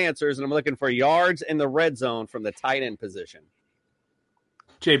 5 answers, and I'm looking for yards in the red zone from the tight end position.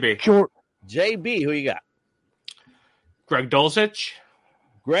 JB. Sure. JB, who you got? Greg Dulcich.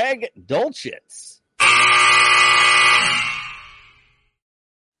 Greg Dulcich.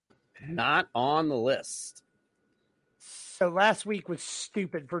 Not on the list. So last week was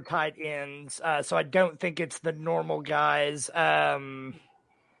stupid for tight ends, so I don't think it's the normal guys. Gronk.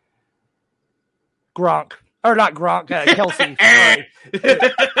 Or not Gronk, Kelsey. Sorry.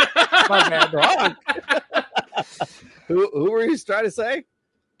 My bad. Gronk. Who were you trying to say?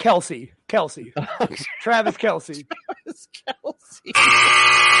 Kelsey. Travis Kelsey. Travis Kelsey.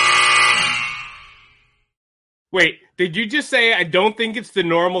 Wait, did you just say I don't think it's the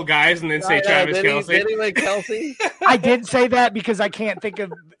normal guys and then say Travis Kelsey? Did he like Kelsey? I did say that because I can't think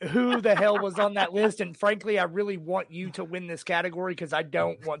of who the hell was on that list. And frankly, I really want you to win this category because I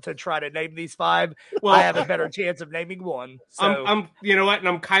don't want to try to name these 5. Well, I have a better chance of naming one. So. I'm you know what? And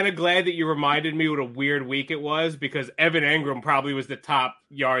I'm kind of glad that you reminded me what a weird week it was because Evan Engram probably was the top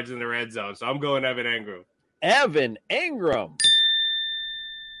yards in the red zone. So I'm going Evan Engram. Evan Engram.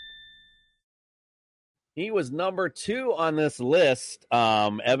 He was number 2 on this list.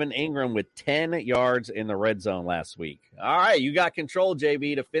 Evan Engram with 10 yards in the red zone last week. All right, you got control,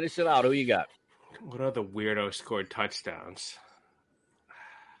 JB, to finish it out. Who you got? What other weirdo scored touchdowns?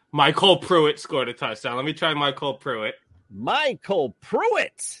 Michael Pruitt scored a touchdown. Let me try Michael Pruitt. Michael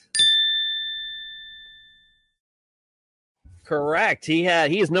Pruitt. Correct. He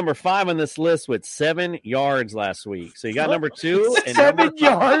is number 5 on this list with 7 yards last week. So you got number 2 and 7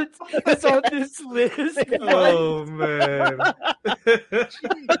 yards is on this list. Oh man! All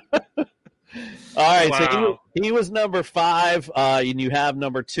right, wow. So he was number 5, and you have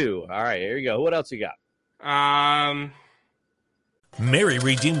number 2. All right, here you go. What else you got? Mary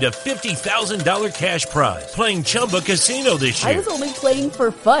redeemed a $50,000 cash prize playing Chumba Casino this year. I was only playing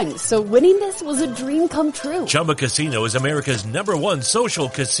for fun, so winning this was a dream come true. Chumba Casino is America's #1 social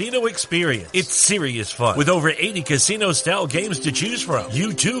casino experience. It's serious fun. With over 80 casino-style games to choose from,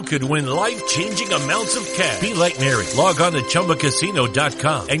 you too could win life-changing amounts of cash. Be like Mary. Log on to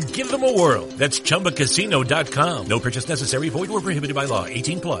ChumbaCasino.com and give them a whirl. That's ChumbaCasino.com. No purchase necessary. Void where prohibited by law.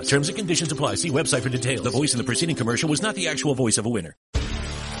 18+. Terms and conditions apply. See website for details. The voice in the preceding commercial was not the actual voice of a winner.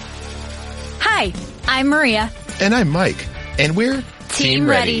 Hi, I'm Maria. And I'm Mike. And we're Team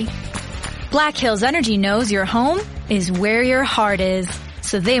Ready. Black Hills Energy knows your home is where your heart is,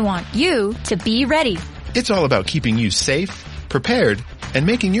 so they want you to be ready. It's all about keeping you safe, prepared, and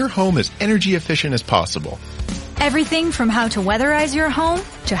making your home as energy efficient as possible. Everything from how to weatherize your home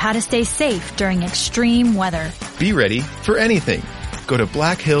to how to stay safe during extreme weather. Be ready for anything. Go to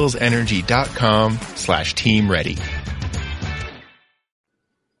blackhillsenergy.com/Team Ready.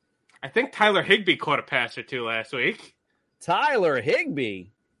 I think Tyler Higbee caught a pass or 2 last week. Tyler Higbee.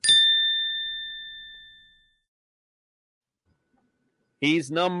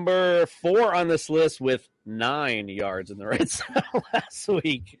 He's number 4 on this list with 9 yards in the red zone last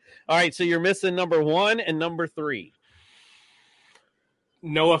week. All right, so you're missing number 1 and number 3.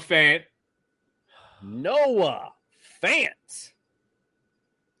 Noah Fant. Noah Fant.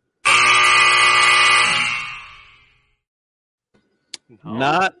 No.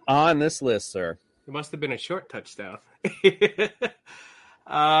 Not on this list, sir. It must have been a short touchdown.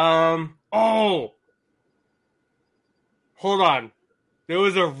 Hold on. There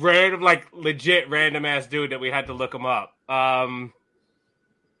was a random, legit random ass dude that we had to look him up.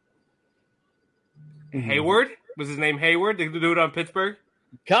 Hayward? Was his name Hayward? The dude on Pittsburgh?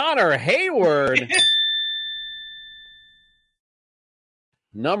 Connor Hayward.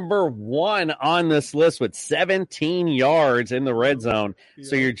 Number 1 on this list with 17 yards in the red zone.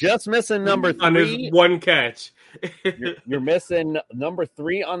 So you're just missing number 3. On his 1 catch. you're missing number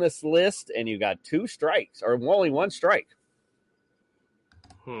 3 on this list, and you got 2 strikes, or only 1 strike.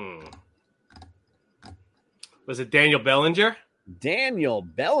 Was it Daniel Bellinger? Daniel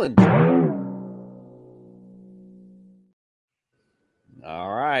Bellinger.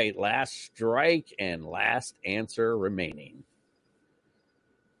 All right, last strike and last answer remaining.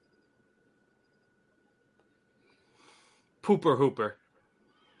 Pooper Hooper.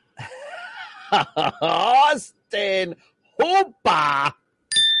 Austin Hooper.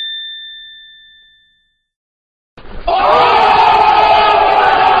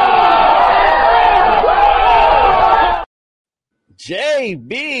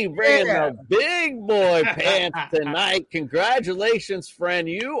 JB bringing the big boy pants tonight. Congratulations, friend.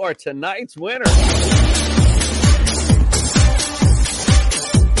 You are tonight's winner.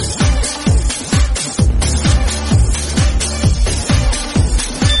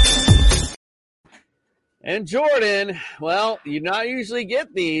 And Jordan, well, you not usually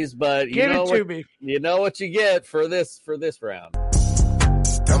get these, but you know what you get for this round.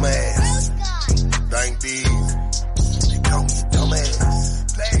 Dumbass. Dang these. Dumbass.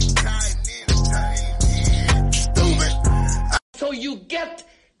 Stupid. So you get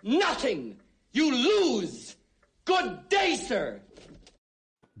nothing. You lose. Good day, sir.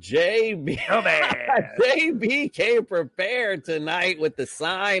 JB came prepared tonight with the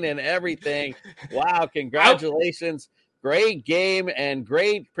sign and everything. Wow, congratulations. Great game and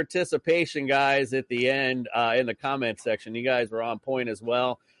great participation, guys, at the end in the comment section. You guys were on point as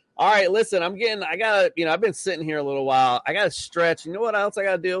well. All right, listen, I've been sitting here a little while. I got to stretch. You know what else I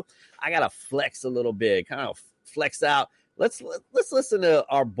got to do? I got to flex a little bit, kind of flex out. Let's listen to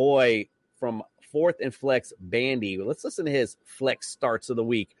our boy from Fourth and Flex, Bandy. Let's listen to his flex starts of the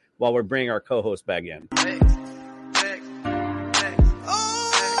week while we're bringing our co-host back in.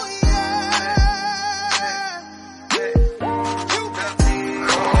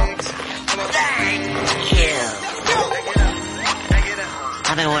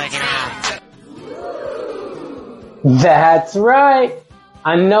 I've been working out. That's right.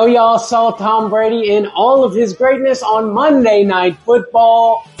 I know y'all saw Tom Brady in all of his greatness on Monday Night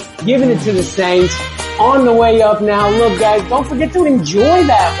Football, giving it to the Saints. On the way up now. Look, guys, don't forget to enjoy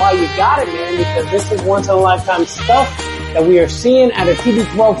that while you got it, man, because this is once-in-a-lifetime stuff that we are seeing at a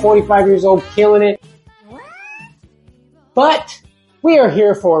TB12, 45 years old, killing it. But we are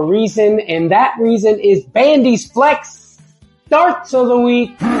here for a reason, and that reason is Bandy's Flex Starts of the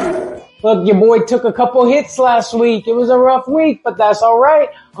Week. Look, your boy took a couple hits last week. It was a rough week, but that's all right.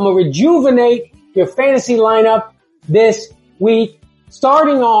 I'm going to rejuvenate your fantasy lineup this week,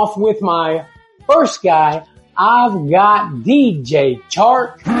 starting off with my first guy. I've got DJ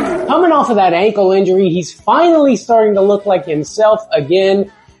Chark. Coming off of that ankle injury, he's finally starting to look like himself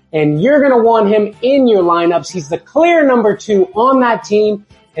again, and you're going to want him in your lineups. He's the clear number 2 on that team,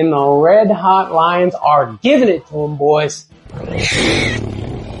 and the Red Hot Lions are giving it to him, boys.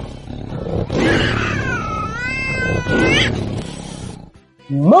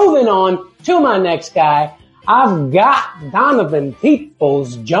 Moving on to my next guy, I've got Donovan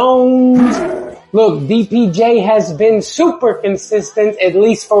Peoples-Jones. Look, DPJ has been super consistent, at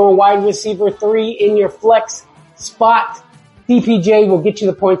least for a wide receiver 3 in your flex spot. DPJ will get you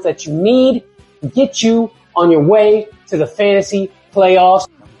the points that you need, get you on your way to the fantasy playoffs.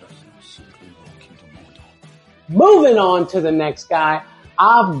 Moving on to the next guy,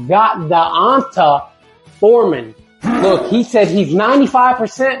 I've got Deonta Foreman. Look, he said he's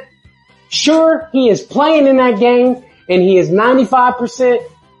 95% sure he is playing in that game, and he is 95%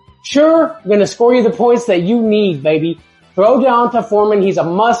 sure gonna score you the points that you need, baby. Throw Deonta Foreman. He's a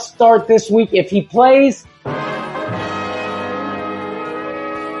must start this week if he plays.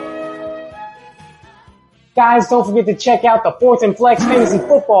 Guys, don't forget to check out the Fourth and Flex Fantasy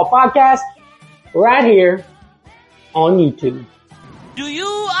Football Podcast right here on YouTube. Do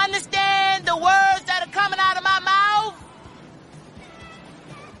you understand the words that are coming out of my mouth?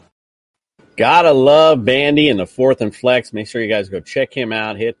 Gotta love Bandy and the Fourth and Flex. Make sure you guys go check him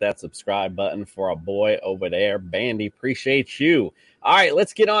out. Hit that subscribe button for our boy over there. Bandy, appreciate you. All right,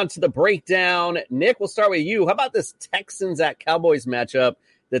 let's get on to the breakdown. Nick, we'll start with you. How about this Texans at Cowboys matchup?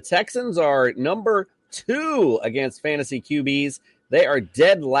 The Texans are number 2 against fantasy QBs. They are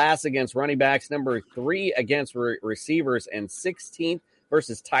dead last against running backs, number 3 against receivers, and 16th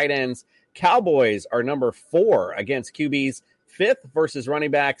versus tight ends. Cowboys are number 4 against QBs, 5th versus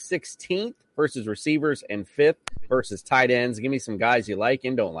running backs, 16th versus receivers, and 5th versus tight ends. Give me some guys you like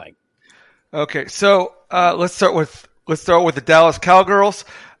and don't like. Okay, so let's start with the Dallas Cowgirls.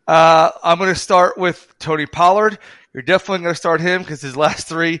 I'm going to start with Tony Pollard. You're definitely going to start him because his last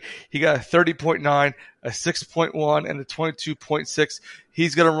 3, he got a 30.9, a 6.1, and a 22.6.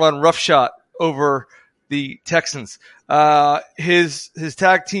 He's going to run roughshod over the Texans. His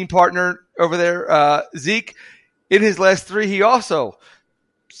tag team partner over there, Zeke, in his last 3, he also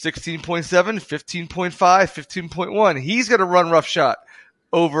 16.7, 15.5, 15.1. He's going to run roughshod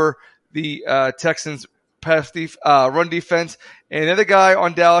over the Texans run defense. And the other guy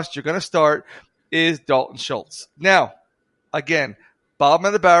on Dallas you're going to start is Dalton Schultz. Now, again, bottom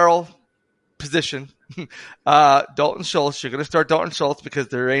of the barrel position. Dalton Schultz. You're going to start Dalton Schultz because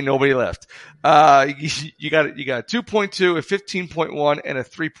there ain't nobody left. You got a 2.2, a 15.1, and a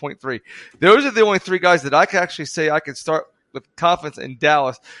 3.3. Those are the only 3 guys that I can actually say I can start with confidence in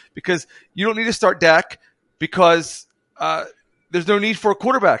Dallas because you don't need to start Dak because there's no need for a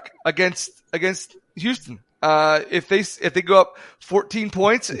quarterback against Houston. If they go up 14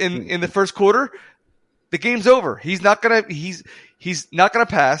 points in the first quarter, the game's over. He's not gonna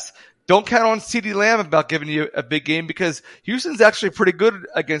pass. Don't count on CeeDee Lamb about giving you a big game because Houston's actually pretty good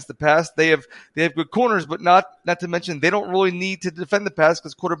against the pass. They have good corners, but not to mention they don't really need to defend the pass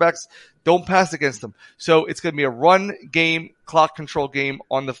because quarterbacks don't pass against them. So it's going to be a run game, clock control game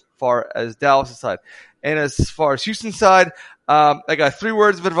on the far as Dallas' side. And as far as Houston's side, I got 3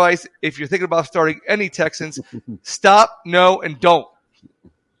 words of advice. If you're thinking about starting any Texans, stop, no, and don't.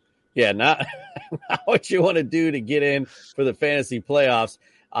 Yeah, not what you want to do to get in for the fantasy playoffs.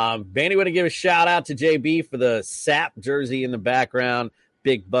 Vandy, want to give a shout out to JB for the SAP jersey in the background.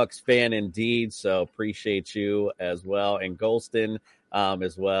 Big Bucks fan indeed. So appreciate you as well. And Golston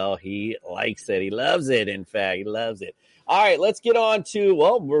as well. He likes it. He loves it. In fact, he loves it. All right, let's get on to,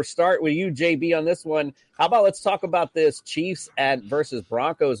 we'll start with you, JB, on this one. How about let's talk about this Chiefs versus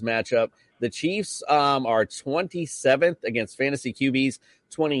Broncos matchup. The Chiefs are 27th against fantasy QBs,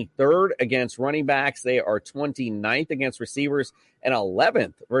 23rd against running backs. They are 29th against receivers and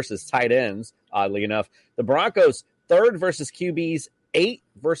 11th versus tight ends, oddly enough. The Broncos, 3rd versus QBs, 8th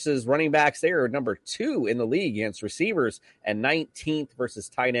versus running backs. They are number 2 in the league against receivers and 19th versus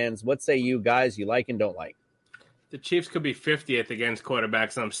tight ends. What say you guys you like and don't like? The Chiefs could be 50th against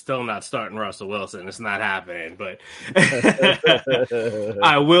quarterbacks, and I'm still not starting Russell Wilson. It's not happening. But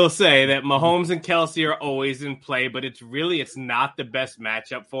I will say that Mahomes and Kelsey are always in play, but it's not the best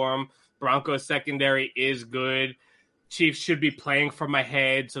matchup for them. Broncos secondary is good. Chiefs should be playing from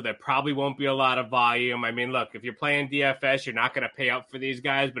ahead, so there probably won't be a lot of volume. I mean, look, if you're playing DFS, you're not going to pay up for these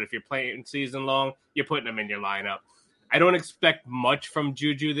guys, but if you're playing season long, you're putting them in your lineup. I don't expect much from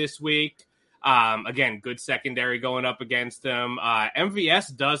Juju this week. Again, good secondary going up against them.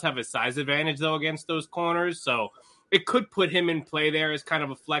 MVS does have a size advantage, though, against those corners, so it could put him in play there as kind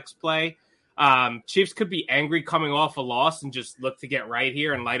of a flex play. Chiefs could be angry coming off a loss and just look to get right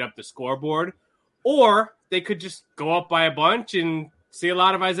here and light up the scoreboard. Or they could just go up by a bunch and see a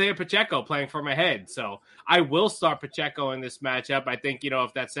lot of Isaiah Pacheco playing from ahead. So I will start Pacheco in this matchup. I think,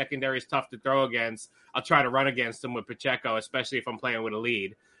 if that secondary is tough to throw against, I'll try to run against them with Pacheco, especially if I'm playing with a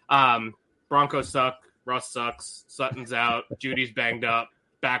lead. Broncos suck. Russ sucks. Sutton's out. Judy's banged up.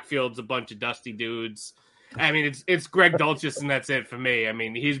 Backfield's a bunch of dusty dudes. I mean, it's Greg Dulcich, and that's it for me. I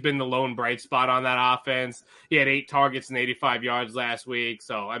mean, he's been the lone bright spot on that offense. He had 8 targets and 85 yards last week.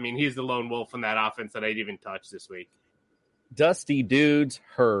 So, I mean, he's the lone wolf in that offense that I'd even touch this week. Dusty dudes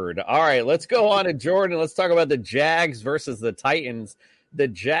heard. All right, let's go on to Jordan. Let's talk about the Jags versus the Titans. The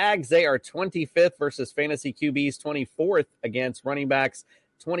Jags, they are 25th versus fantasy QBs, 24th against running backs,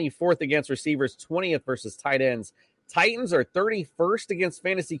 24th against receivers, 20th versus tight ends. Titans are 31st against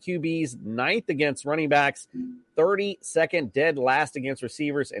fantasy QBs, 9th against running backs, 32nd dead last against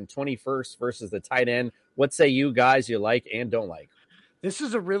receivers, and 21st versus the tight end. What say you guys you like and don't like? This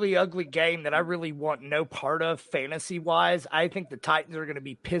is a really ugly game that I really want no part of fantasy-wise. I think the Titans are going to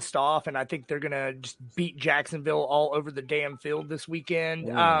be pissed off, and I think they're going to just beat Jacksonville all over the damn field this weekend.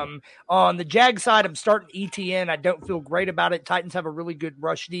 On the Jag side, I'm starting ETN. I don't feel great about it. Titans have a really good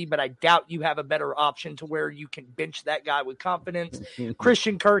rush D, but I doubt you have a better option to where you can bench that guy with confidence.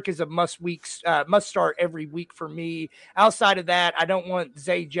 Christian Kirk is a must start every week for me. Outside of that, I don't want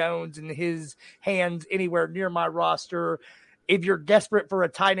Zay Jones and his hands anywhere near my roster. If you're desperate for a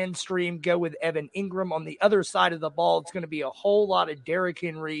tight end stream, go with Evan Ingram. On the other side of the ball, it's going to be a whole lot of Derrick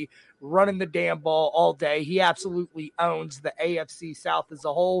Henry running the damn ball all day. He absolutely owns the AFC South as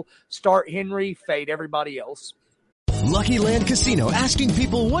a whole. Start Henry, fade everybody else. Lucky Land Casino, asking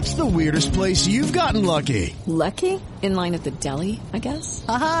people, what's the weirdest place you've gotten lucky? Lucky? In line at the deli, I guess?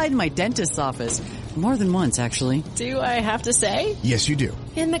 Aha, in my dentist's office. More than once, actually. Do I have to say? Yes, you do.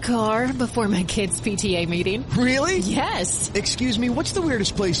 In the car before my kids' PTA meeting. Really? Yes. Excuse me, what's the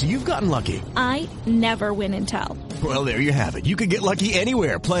weirdest place you've gotten lucky? I never win and tell. Well, there you have it. You can get lucky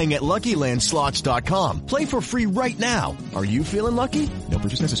anywhere, playing at LuckyLandSlots.com. Play for free right now. Are you feeling lucky? No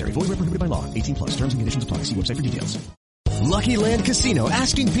purchase necessary. Void where prohibited by law. 18+. Terms and conditions apply. See website for details. Lucky Land Casino,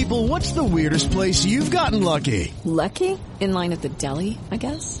 asking people, what's the weirdest place you've gotten lucky? Lucky? In line at the deli, I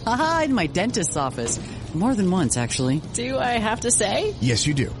guess? Aha, in my dentist's office. More than once, actually. Do I have to say? Yes,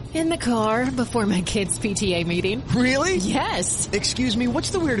 you do. In the car before my kids' PTA meeting. Really? Yes. Excuse me,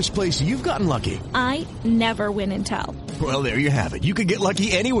 what's the weirdest place you've gotten lucky? I never win and tell. Well, there you have it. You can get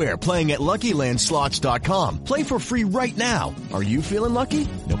lucky anywhere, playing at LuckyLandSlots.com. Play for free right now. Are you feeling lucky?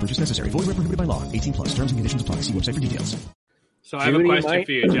 No purchase necessary. Void where prohibited by law. 18+. Terms and conditions apply. See website for details. So I have a question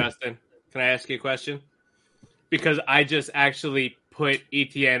for you, Justin. Can I ask you a question? because I just actually put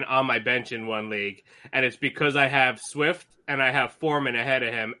ETN on my bench in one league, and it's because I have Swift and I have Foreman ahead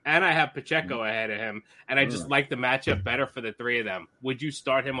of him, and I have Pacheco ahead of him, and I just like the matchup better for the three of them. Would you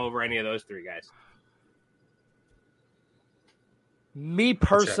start him over any of those three guys? Me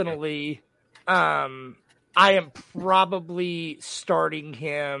personally, I am probably starting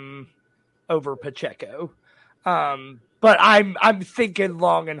him over Pacheco. But I'm thinking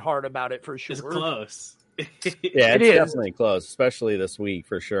long and hard about it for sure. It's close. Yeah, it's definitely close, especially this week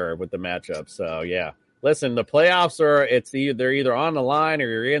for sure with the matchup. So yeah, listen, the playoffs they're either on the line or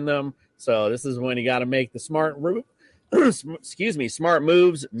you're in them. So this is when you got to make the smart moves.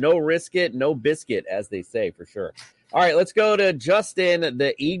 No risk it, no biscuit, as they say for sure. All right, let's go to Justin.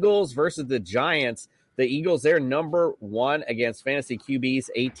 The Eagles versus the Giants. The Eagles, they're number 1 against fantasy QBs,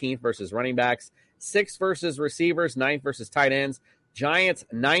 18th versus running backs, 6th versus receivers, 9th versus tight ends. Giants,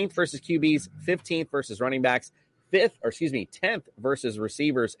 9th versus QBs, 15th versus running backs, 10th versus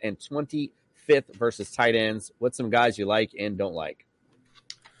receivers, and 25th versus tight ends. What's some guys you like and don't like?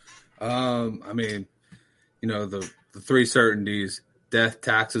 I mean, the three certainties: death,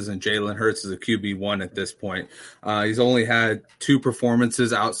 taxes, and Jalen Hurts is a QB1 at this point. He's only had 2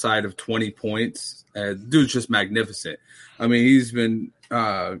 performances outside of 20 points. Dude's just magnificent. I mean, he's been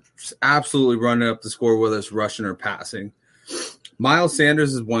just absolutely running up the score, whether it's rushing or passing. Miles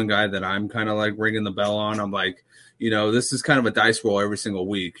Sanders is one guy that I'm kind of like ringing the bell on. I'm like, this is kind of a dice roll every single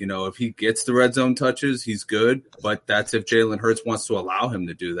week. If he gets the red zone touches, he's good, but that's if Jalen Hurts wants to allow him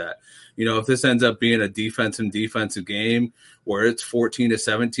to do that. If this ends up being a defensive game where it's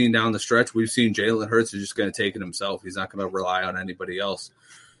 14-17 down the stretch, we've seen Jalen Hurts is just going to take it himself. He's not going to rely on anybody else.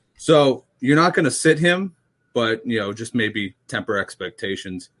 So you're not going to sit him, but, just maybe temper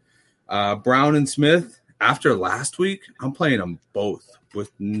expectations. Brown and Smith, after last week, I'm playing them both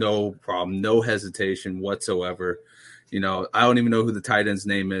with no problem, no hesitation whatsoever. I don't even know who the tight end's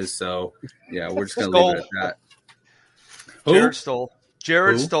name is. So, yeah, we're just going to leave it at that.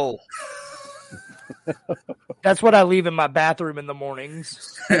 Jared Stoll. That's what I leave in my bathroom in the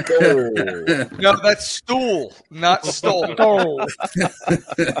mornings. No, that's stool, not stole. Stool.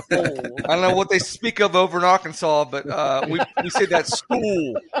 I don't know what they speak of over in Arkansas, but we say that's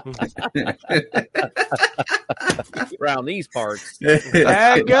stool. Around these parts.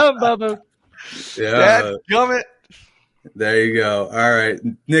 Dadgum, Bubba. Yeah. Dadgummit. There you go. All right.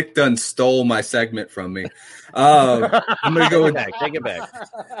 Nick done stole my segment from me. I'm going to go with Take it back.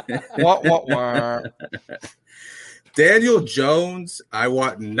 Wah. Daniel Jones. I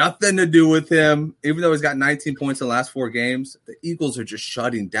want nothing to do with him. Even though he's got 19 points in the last 4 games, the Eagles are just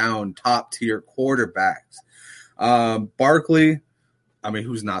shutting down top-tier quarterbacks. Barkley, I mean,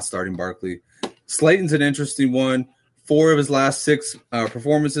 who's not starting Barkley? Slayton's an interesting one. 4 of his last 6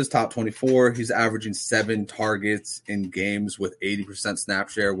 performances, top 24. He's averaging 7 targets in games with 80% snap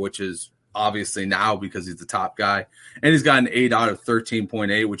share, which is obviously now because he's the top guy. And he's got an 8 out of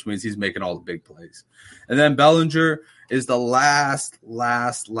 13.8, which means he's making all the big plays. And then Bellinger is the last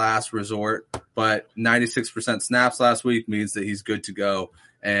resort, but 96% snaps last week means that he's good to go.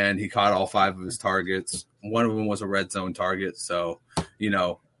 And he caught all 5 of his targets. One of them was a red zone target. So,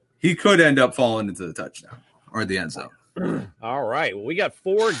 he could end up falling into the touchdown or the end zone. All right. Well, we got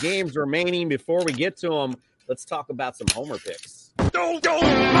 4 games remaining before we get to them. Let's talk about some homer picks.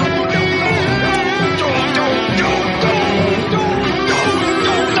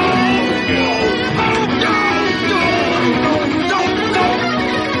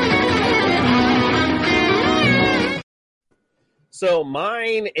 So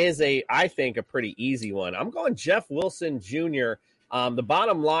mine is I think a pretty easy one. I'm going Jeff Wilson Jr. The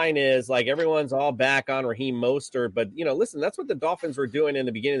bottom line is, like, everyone's all back on Raheem Mostert, but, listen, that's what the Dolphins were doing in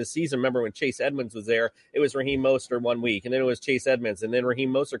the beginning of the season. Remember when Chase Edmonds was there, it was Raheem Mostert one week, and then it was Chase Edmonds, and then Raheem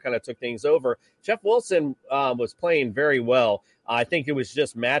Mostert kind of took things over. Jeff Wilson was playing very well. I think it was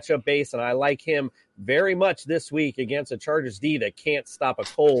just matchup based, and I like him very much this week against a Chargers D that can't stop a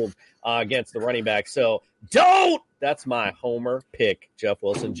cold against the running back. So that's my homer pick, Jeff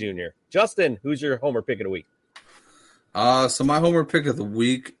Wilson Jr. Justin, who's your homer pick of the week? So my homer pick of the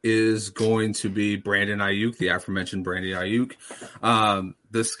week is going to be Brandon Ayuk, the aforementioned Brandon Ayuk.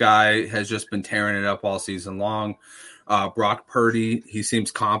 This guy has just been tearing it up all season long. Brock Purdy, he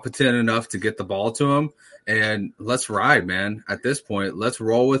seems competent enough to get the ball to him. And let's ride, man. At this point, let's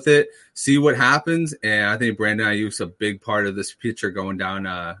roll with it, see what happens. And I think Brandon Ayuk's a big part of this picture going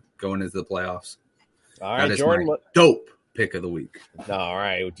into the playoffs. All right, that is Jordan. my dope pick of the week. All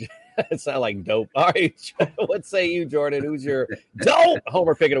right. It sounds like dope. All right. What say you, Jordan? Who's your dope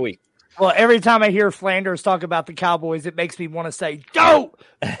homer pick of the week? Well, every time I hear Flanders talk about the Cowboys, it makes me want to say, don't.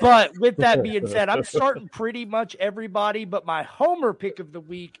 But with that being said, I'm starting pretty much everybody, but my homer pick of the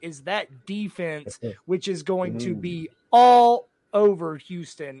week is that defense, which is going to be all over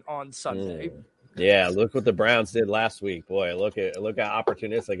Houston on Sunday. Yeah, look what the Browns did last week. Boy, look how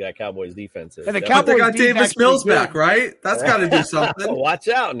opportunistic that Cowboys defense is. And the But Cowboys they got Davis Mills back, right? That's got to do something. Watch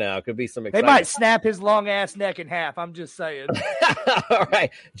out now. Could be some They excitement. might snap his long ass neck in half. I'm just saying. All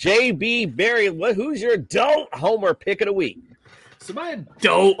right. JB Barry, who's your dope homer pick of the week? So my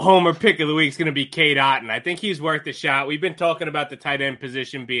dope homer pick of the week is going to be Cade Otton. I think he's worth a shot. We've been talking about the tight end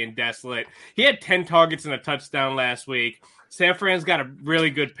position being desolate. He had 10 targets and a touchdown last week. San Fran's got a really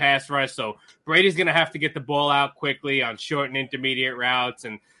good pass rush, so Brady's going to have to get the ball out quickly on short and intermediate routes.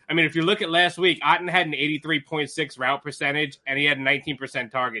 And, I mean, if you look at last week, Otton had an 83.6 route percentage, and he had a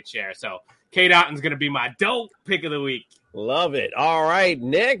 19% target share. So Cade Otton's going to be my dope pick of the week. Love it. All right,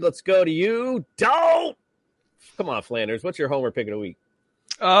 Nick, let's go to you. Dope! Come on, Flanders. What's your homer pick of the week?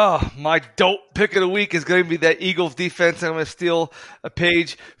 Oh, my dope pick of the week is going to be that Eagles defense. I'm going to steal a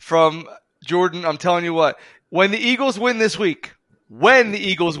page from Jordan. I'm telling you what. When the Eagles win this week,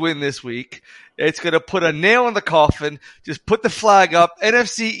 it's going to put a nail in the coffin. Just put the flag up.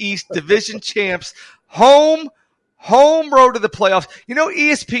 NFC East division champs, home road to the playoffs. You know,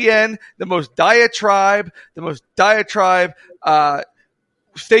 ESPN, the most diatribe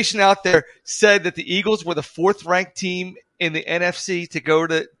station out there, said that the Eagles were the 4th ranked team in the NFC to go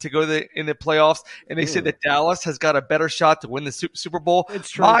in the playoffs, and they said that Dallas has got a better shot to win the Super Bowl.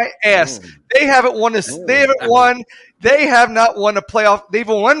 It's true. My ass, they haven't won this. They have not won a playoff. They've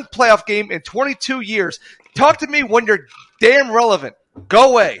won one playoff game in 22 years. Talk to me when you're damn relevant.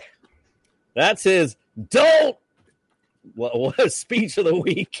 Go away. That's his dope. What a speech of the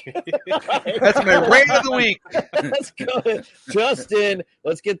week. That's my rant of the week. Let's go. Justin,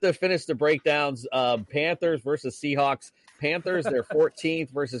 let's finish the breakdowns. Panthers versus Seahawks. Panthers, they're 14th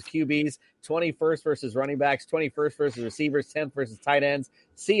versus QBs, 21st versus running backs, 21st versus receivers, 10th versus tight ends.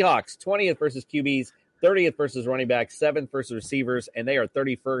 Seahawks, 20th versus QBs, 30th versus running backs, 7th versus receivers, and they are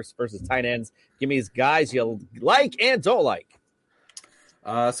 31st versus tight ends. Give me these guys you like and don't like.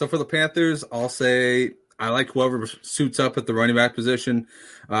 So for the Panthers, I'll say I like whoever suits up at the running back position.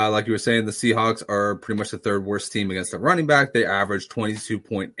 Like you were saying, the Seahawks are pretty much the 3rd worst team against the running back. They average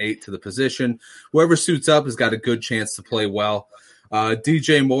 22.8 to the position. Whoever suits up has got a good chance to play well.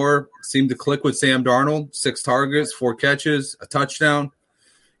 DJ Moore seemed to click with Sam Darnold. 6 targets, 4 catches, a touchdown.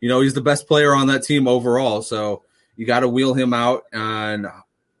 You know, he's the best player on that team overall. So you got to wheel him out and,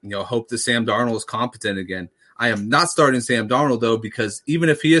 hope that Sam Darnold is competent again. I am not starting Sam Darnold, though, because even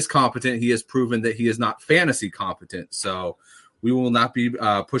if he is competent, he has proven that he is not fantasy competent. So we will not be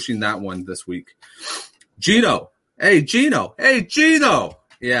pushing that one this week. Geno. Hey, Geno.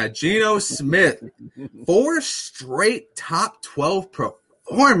 Yeah, Geno Smith. 4 straight top 12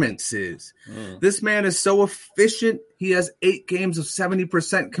 performances. This man is so efficient. He has 8 games of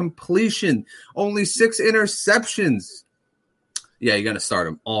 70% completion, only 6 interceptions. Yeah, you're going to start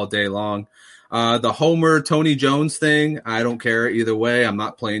him all day long. The Homer Tony Jones thing, I don't care either way. I'm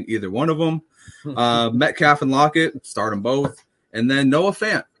not playing either one of them. Metcalf and Lockett, start them both. And then Noah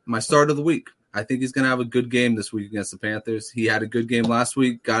Fant, my start of the week. I think he's going to have a good game this week against the Panthers. He had a good game last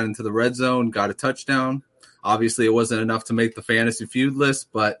week, got into the red zone, got a touchdown. Obviously, it wasn't enough to make the fantasy feud list,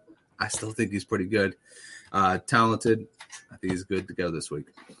 but I still think he's pretty good. Talented. I think he's good to go this week.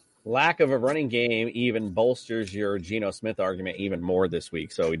 Lack of a running game even bolsters your Geno Smith argument even more this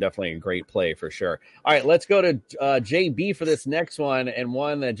week. So definitely a great play for sure. All right, let's go to JB for this next one, and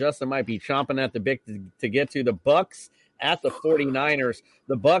one that Justin might be chomping at the bit to get to. The Bucks at the 49ers.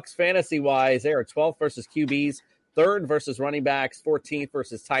 The Bucks, fantasy-wise, they are 12th versus QBs, 3rd versus running backs, 14th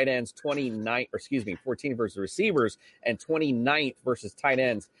versus tight ends, 14th versus receivers, and 29th versus tight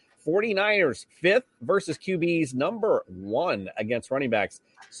ends. 49ers, 5th versus QBs, number 1 against running backs.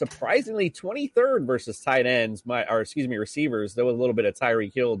 Surprisingly, 23rd versus tight ends, receivers. There was a little bit of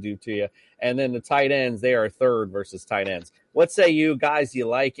Tyreek Hill due to you. And then the tight ends, they are 3rd versus tight ends. What say you guys you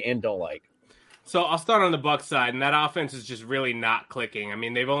like and don't like? So I'll start on the Bucs side, and that offense is just really not clicking. I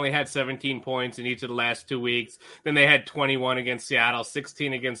mean, they've only had 17 points in each of the last 2 weeks. Then they had 21 against Seattle,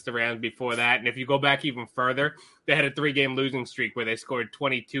 16 against the Rams before that. And if you go back even further, they had a 3-game losing streak where they scored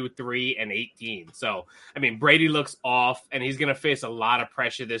 22, 3, and 18. So, I mean, Brady looks off, and he's going to face a lot of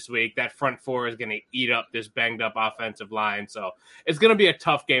pressure this week. That front four is going to eat up this banged-up offensive line. So it's going to be a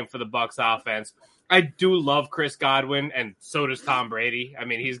tough game for the Bucs offense. I do love Chris Godwin, and so does Tom Brady. I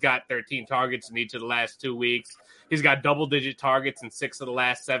mean, he's got 13 targets in each of the last 2 weeks. He's got double-digit targets in 6 of the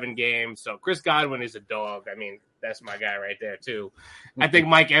last 7 games. So Chris Godwin is a dog. I mean, That's my guy right there, too. I think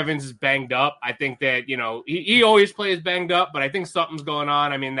Mike Evans is banged up. I think that, he always plays banged up, but I think something's going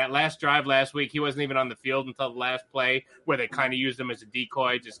on. I mean, that last drive last week, he wasn't even on the field until the last play where they kind of used him as a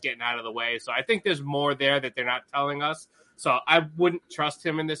decoy, just getting out of the way. So I think there's more there that they're not telling us. So I wouldn't trust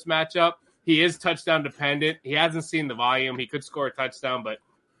him in this matchup. He is touchdown dependent. He hasn't seen the volume. He could score a touchdown, but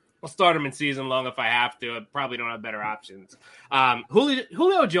I'll start him in season long if I have to. I probably don't have better options.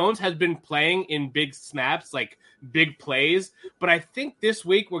 Julio Jones has been playing in big snaps, like big plays, but I think this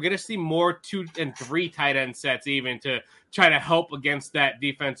week we're going to see more 2 and 3 tight end sets even to try to help against that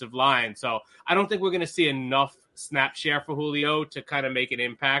defensive line. So I don't think we're going to see enough snap share for Julio to kind of make an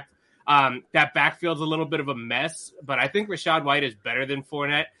impact. That backfield's a little bit of a mess, but I think Rachaad White is better than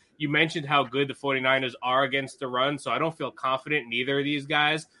Fournette. You mentioned how good the 49ers are against the run, so I don't feel confident in either of these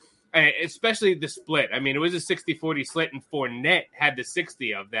guys. Especially the split. I mean, it was a 60-40 split, and Fournette had the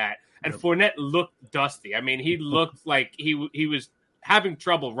 60 of that. And Fournette looked dusty. I mean, he looked like he was having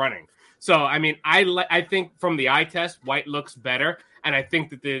trouble running. So, I mean, I think from the eye test, White looks better, and I think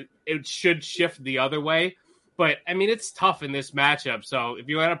that it should shift the other way. But, I mean, it's tough in this matchup. So, if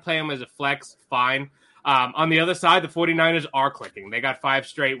you want to play him as a flex, fine. On the other side, the 49ers are clicking. They got 5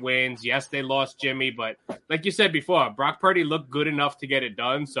 straight wins. Yes, they lost Jimmy, but like you said before, Brock Purdy looked good enough to get it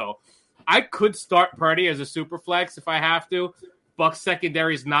done. So I could start Purdy as a super flex if I have to. Bucs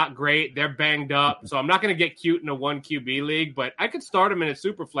secondary is not great. They're banged up. So I'm not going to get cute in a 1 QB league, but I could start him in a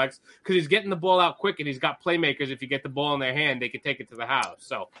super flex because he's getting the ball out quick and he's got playmakers. If you get the ball in their hand, they can take it to the house.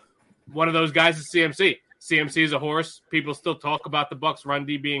 So one of those guys is CMC. CMC is a horse. People still talk about the Bucs run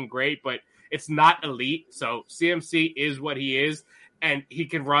D being great, but it's not elite. So CMC is what he is, and he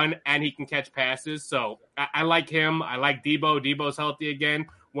can run and he can catch passes. So I like him. I like Debo. Debo's healthy again.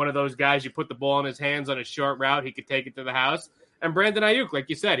 One of those guys, you put the ball in his hands on a short route, he could take it to the house. And Brandon Ayuk, like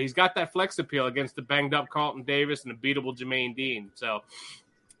you said, he's got that flex appeal against the banged-up Carlton Davis and the beatable Jermaine Dean. So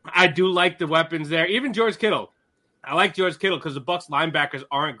I do like the weapons there. Even George Kittle. I like George Kittle because the Bucs linebackers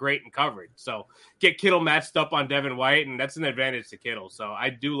aren't great in coverage. So get Kittle matched up on Devin White, and that's an advantage to Kittle. So I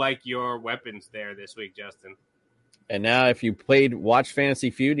do like your weapons there this week, Justin. And now if you watch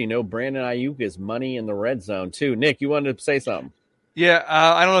Fantasy Feud, you know Brandon Ayuk is money in the red zone too. Nick, you wanted to say something? Yeah,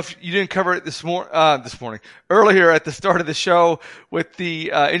 I don't know if you didn't cover it this morning, earlier at the start of the show with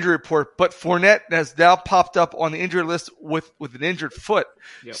the injury report, but Fournette has now popped up on the injury list with an injured foot.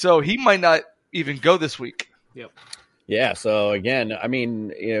 Yep. So he might not even go this week. Yep. Yeah, so again, I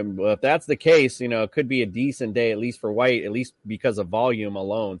mean, if that's the case, it could be a decent day, at least for White, at least because of volume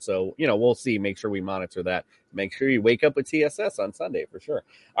alone. So, we'll see. Make sure we monitor that. Make sure you wake up with TSS on Sunday for sure.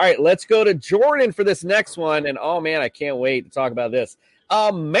 All right, let's go to Jordan for this next one. And, oh, man, I can't wait to talk about this.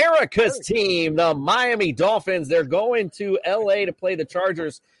 America's team, the Miami Dolphins, they're going to L.A. to play the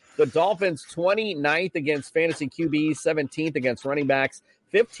Chargers. The Dolphins 29th against fantasy QBs, 17th against running backs,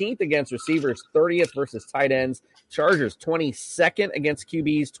 15th against receivers, 30th versus tight ends. Chargers 22nd against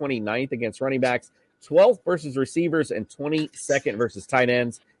QBs, 29th against running backs, 12th versus receivers, and 22nd versus tight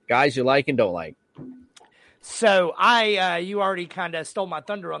ends. Guys you like and don't like. So you already kind of stole my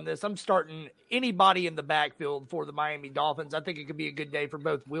thunder on this. I'm starting anybody in the backfield for the Miami Dolphins. I think it could be a good day for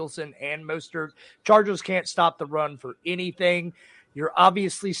both Wilson and Mostert. Chargers can't stop the run for anything. You're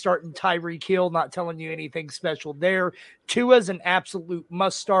obviously starting Tyreek Hill, not telling you anything special there. Tua's an absolute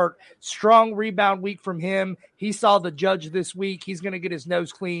must start. Strong rebound week from him. He saw the judge this week. He's going to get his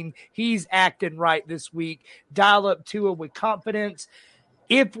nose clean. He's acting right this week. Dial up Tua with confidence.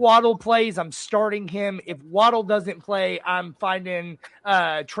 If Waddle plays, I'm starting him. If Waddle doesn't play, I'm finding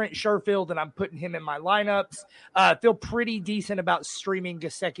Trent Sherfield and I'm putting him in my lineups. Feel pretty decent about streaming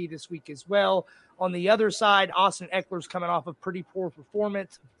Gesicki this week as well. On the other side, Austin Eckler's coming off a pretty poor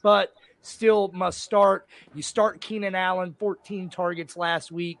performance, but still must start. You start Keenan Allen, 14 targets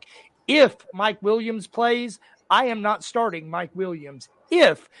last week. If Mike Williams plays, I am not starting Mike Williams.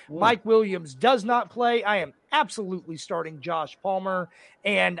 If Mike Williams does not play, I am absolutely starting Josh Palmer,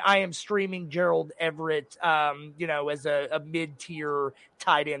 and I am streaming Gerald Everett, as a mid-tier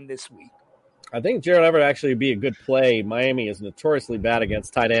tight end this week. I think Gerald Everett actually would be a good play. Miami is notoriously bad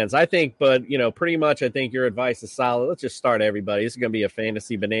against tight ends, I think, but, pretty much I think your advice is solid. Let's just start everybody. This is going to be a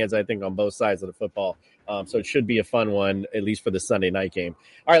fantasy bonanza, I think, on both sides of the football. So it should be a fun one, at least for the Sunday night game.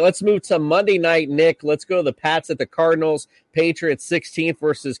 All right, let's move to Monday night, Nick. Let's go to the Pats at the Cardinals. Patriots 16th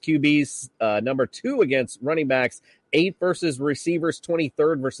versus QBs, number 2 against running backs, 8th versus receivers,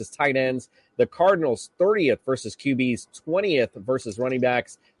 23rd versus tight ends. The Cardinals 30th versus QBs, 20th versus running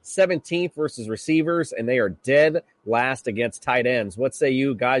backs, 17th versus receivers, and they are dead last against tight ends. What say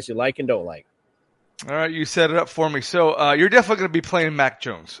you, guys you like and don't like? All right, you set it up for me. So you're definitely going to be playing Mac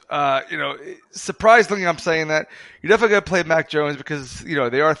Jones. Surprisingly, I'm saying that you're definitely going to play Mac Jones because they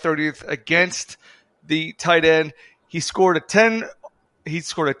are 30th against the tight end. He scored a 10,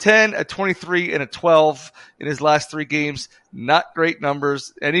 a 23, and a 12 in his last 3 games. Not great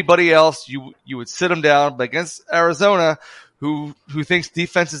numbers. Anybody else, you would sit him down. But against Arizona, who thinks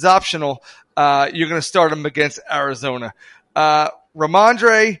defense is optional, you're going to start him against Arizona.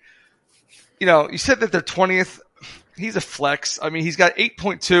 Ramondre. You said that they're 20th. He's a flex. I mean, he's got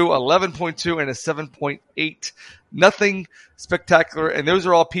 8.2, 11.2, and a 7.8. Nothing spectacular, and those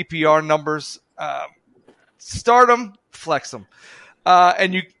are all PPR numbers. Start him, flex him.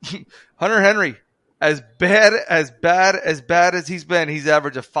 And Hunter Henry, as bad as he's been, he's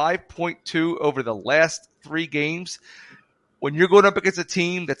averaged a 5.2 over the last 3 games. When you're going up against a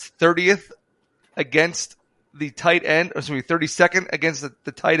team that's 30th against the tight end, 32nd against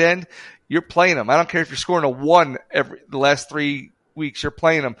the tight end, you're playing him. I don't care if you're scoring a 1 the last 3 weeks, you're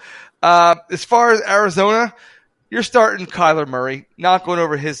playing him. As far as Arizona, you're starting Kyler Murray, not going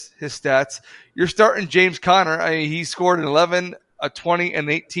over his stats. You're starting James Conner. I mean, he scored an 11, a 20, and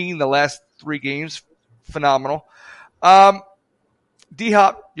 18 the last 3 games. Phenomenal.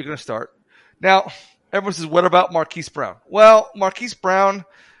 D-Hop, you're going to start. Now, everyone says, what about Marquise Brown? Well, Marquise Brown,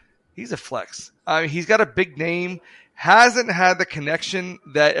 he's a flex. I mean, he's got a big name. Hasn't had the connection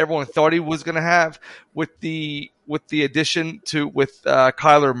that everyone thought he was going to have with the addition with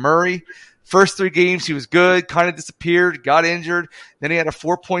Kyler Murray. First 3 games, he was good, kind of disappeared, got injured. Then he had a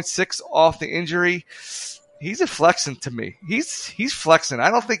 4.6 off the injury. He's a flexing to me. He's flexing.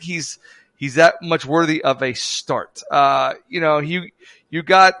 I don't think he's that much worthy of a start. You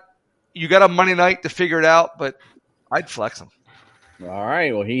got a Monday night to figure it out, but I'd flex him. All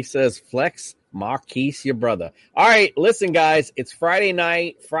right. Well, he says flex Marquise, your brother. All right. Listen, guys, it's Friday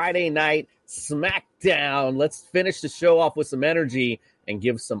night SmackDown. Let's finish the show off with some energy and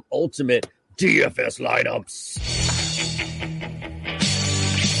give some ultimate DFS lineups.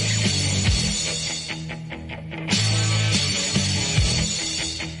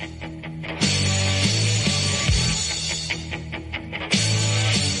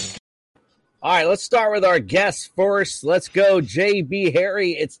 All right, let's start with our guests first. Let's go, JB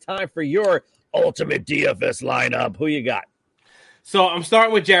Harry. It's time for your ultimate DFS lineup. Who you got? So I'm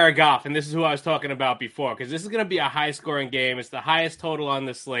starting with Jared Goff, and this is who I was talking about before, because this is going to be a high-scoring game. It's the highest total on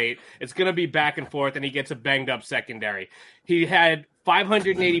the slate. It's going to be back and forth, and he gets a banged-up secondary. He had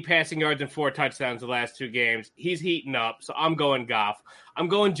 580 passing yards and 4 touchdowns the last 2 games. He's heating up, so I'm going Goff. I'm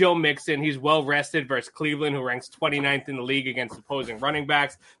going Joe Mixon. He's well-rested versus Cleveland, who ranks 29th in the league against opposing running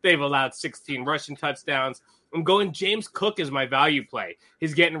backs. They've allowed 16 rushing touchdowns. I'm going James Cook as my value play.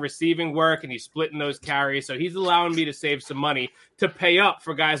 He's getting receiving work, and he's splitting those carries, so he's allowing me to save some money to pay up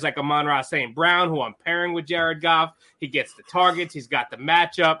for guys like Amon-Ra St. Brown, who I'm pairing with Jared Goff. He gets the targets. He's got the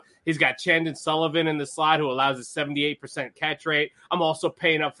matchup. He's got Chandon Sullivan in the slot, who allows a 78% catch rate. I'm also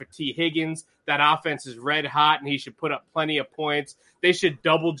paying up for T. Higgins. That offense is red hot, and he should put up plenty of points. They should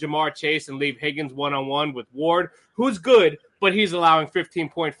double Jamar Chase and leave Higgins one-on-one with Ward, who's good, but he's allowing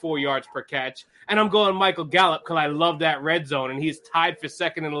 15.4 yards per catch. And I'm going Michael Gallup because I love that red zone, and he's tied for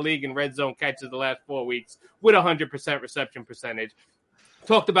second in the league in red zone catches the last 4 weeks with 100% reception percentage.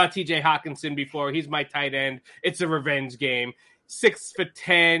 Talked about TJ Hawkinson before. He's my tight end. It's a revenge game. 6 for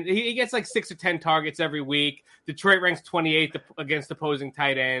 10. He gets like 6 or 10 targets every week. Detroit ranks 28th against opposing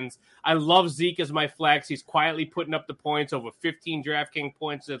tight ends. I love Zeke as my flex. He's quietly putting up the points, over 15 DraftKings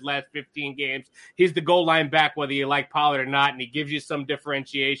points in the last 15 games. He's the goal line back, whether you like Pollard or not, and he gives you some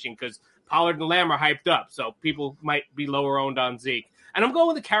differentiation because Pollard and Lamb are hyped up, so people might be lower owned on Zeke. And I'm going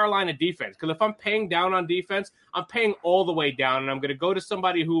with the Carolina defense because if I'm paying down on defense, I'm paying all the way down, and I'm going to go to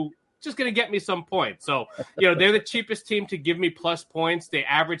somebody who just going to get me some points. So, they're the cheapest team to give me plus points. They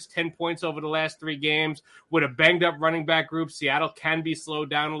averaged 10 points over the last 3 games. With a banged-up running back group, Seattle can be slowed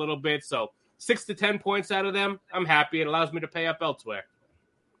down a little bit. So 6 to 10 points out of them, I'm happy. It allows me to pay up elsewhere.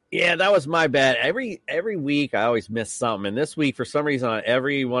 Yeah, that was my bad. Every week I always miss something. And this week, for some reason, on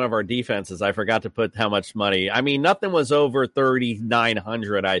every one of our defenses, I forgot to put how much money. I mean, nothing was over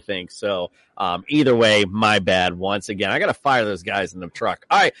 3,900, I think. So either way, my bad once again. I got to fire those guys in the truck.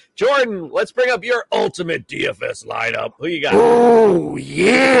 All right, Jordan, let's bring up your ultimate DFS lineup. Who you got? Oh,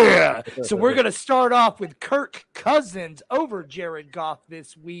 yeah. So we're going to start off with Kirk Cousins over Jared Goff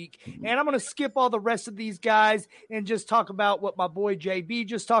this week. And I'm going to skip all the rest of these guys and just talk about what my boy JB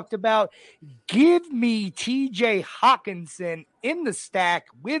just talked about. Give me TJ Hawkinson in the stack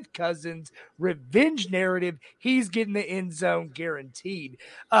with Cousins. Revenge narrative. He's getting the end zone guaranteed.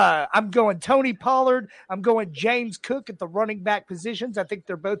 I'm going Tony Pollard. I'm going James Cook at the running back positions. I think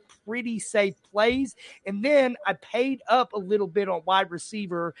they're both pretty safe plays. And then I paid up a little bit on wide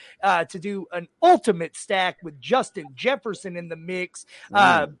receiver to do an ultimate stack with Justin Jefferson in the mix.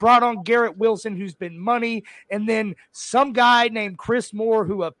 Brought on Garrett Wilson, who's been money, and then some guy named Chris Moore,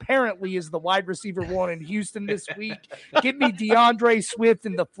 who apparently is the wide receiver one in Houston this week. Give me DeAndre Swift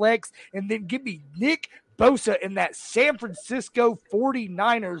in the flex, and then give me Nick Bosa in that San Francisco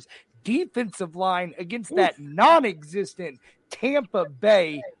 49ers defensive line against that non-existent Tampa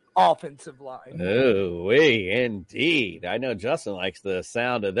Bay offensive line. Oh, indeed. I know Justin likes the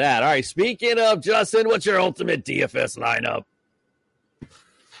sound of that. All right, speaking of Justin, what's your ultimate DFS lineup?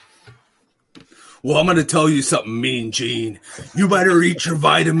 Well, I'm going to tell you something mean, Gene. You better eat your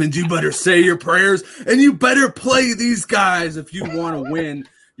vitamins, you better say your prayers, and you better play these guys if you want to win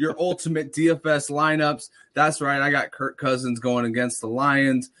your ultimate DFS lineups. That's right, I got Kirk Cousins going against the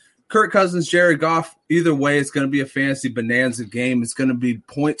Lions. Kirk Cousins, Jared Goff, either way, it's going to be a fantasy bonanza game. It's going to be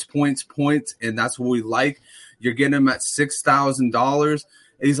points, and that's what we like. You're getting him at $6,000.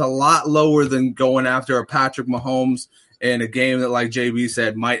 He's a lot lower than going after a Patrick Mahomes in a game that, like JB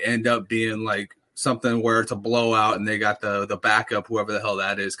said, might end up being like something where it's a blowout and they got the backup, whoever the hell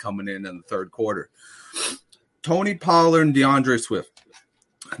that is, coming in the third quarter. Tony Pollard and DeAndre Swift.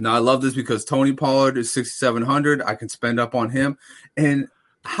 Now, I love this because Tony Pollard is $6,700. I can spend up on him. And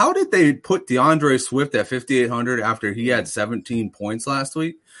how did they put DeAndre Swift at $5,800 after he had 17 points last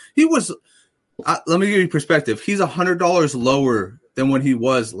week? He was let me give you perspective. He's $100 lower than when he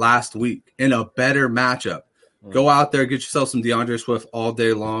was last week in a better matchup. Go out there, get yourself some DeAndre Swift all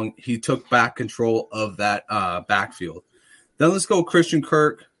day long. He took back control of that backfield. Then let's go Christian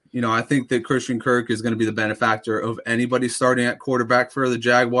Kirk. You know, I think that Christian Kirk is going to be the benefactor of anybody starting at quarterback for the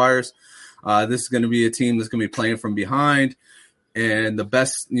Jaguars. This is going to be a team that's going to be playing from behind. And the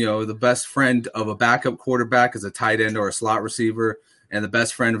best friend of a backup quarterback is a tight end or a slot receiver. And the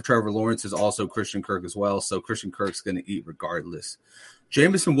best friend of Trevor Lawrence is also Christian Kirk as well. So Christian Kirk's going to eat regardless.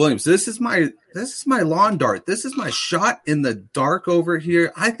 Jameson Williams, this is my lawn dart. This is my shot in the dark over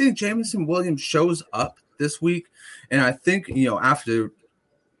here. I think Jameson Williams shows up this week. And I think, after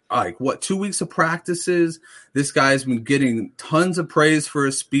 2 weeks of practices, this guy's been getting tons of praise for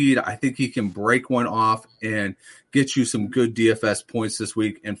his speed. I think he can break one off and get you some good DFS points this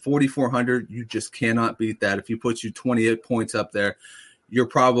week. And 4,400, you just cannot beat that. If he puts you 28 points up there, you're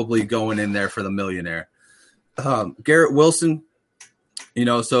probably going in there for the millionaire. Garrett Wilson,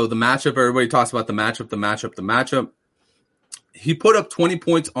 so the matchup, everybody talks about the matchup. He put up 20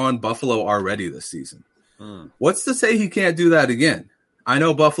 points on Buffalo already this season. What's to say he can't do that again? I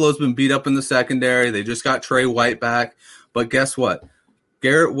know Buffalo's been beat up in the secondary. They just got Trey White back. But guess what?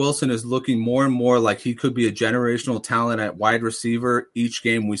 Garrett Wilson is looking more and more like he could be a generational talent at wide receiver. Each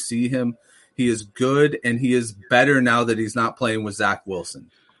game we see him. He is good, and he is better now that he's not playing with Zach Wilson.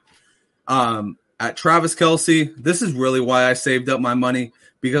 At Travis Kelce, this is really why I saved up my money,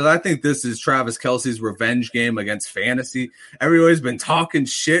 because I think this is Travis Kelce's revenge game against fantasy. Everybody's been talking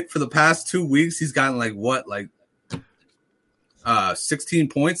shit for the past 2 weeks. He's gotten 16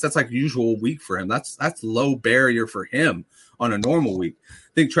 points. That's like usual week for him. That's low barrier for him on a normal week.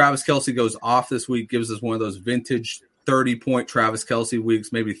 I think Travis Kelce goes off this week, gives us one of those vintage 30-point Travis Kelce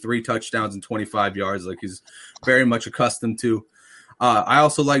weeks, maybe 3 touchdowns and 25 yards like he's very much accustomed to. I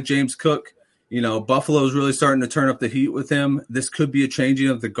also like James Cook. Buffalo's really starting to turn up the heat with him. This could be a changing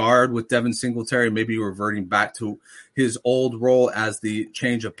of the guard with Devin Singletary, maybe reverting back to his old role as the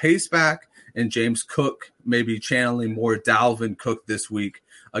change of pace back, and James Cook maybe channeling more Dalvin Cook this week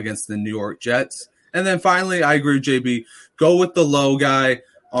against the New York Jets. And then finally, I agree with JB. Go with the low guy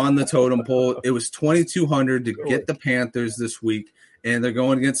on the totem pole. It was $2,200 to get the Panthers this week, and they're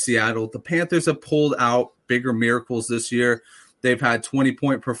going against Seattle. The Panthers have pulled out bigger miracles this year. They've had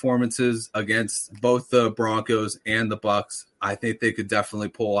 20-point performances against both the Broncos and the Bucs. I think they could definitely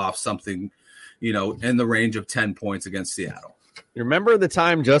pull off something, in the range of 10 points against Seattle. You remember the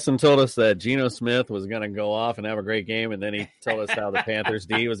time Justin told us that Geno Smith was going to go off and have a great game, and then he told us how the Panthers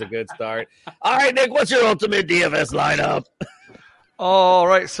D was a good start? All right, Nick, what's your ultimate DFS lineup? All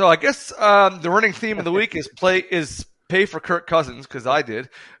right, so I guess the running theme of the week is pay for Kirk Cousins, because I did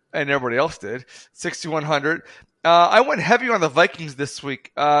and everybody else did. 6,100. I went heavy on the Vikings this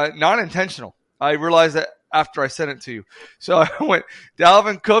week, not intentional. I realized that after I sent it to you. So I went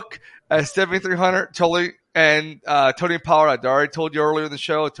Dalvin Cook at 7,300, totally, and Tony Pollard. I already told you earlier in the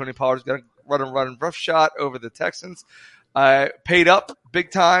show, Tony Pollard's going to run a rough shot over the Texans. I paid up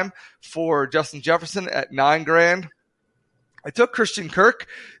big time for Justin Jefferson at $9,000. I took Christian Kirk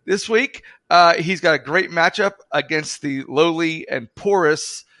this week. He's got a great matchup against the lowly and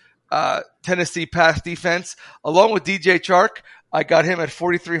porous Tennessee pass defense. Along with DJ Chark, I got him at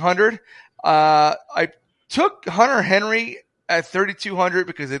 4,300. I took Hunter Henry at 3,200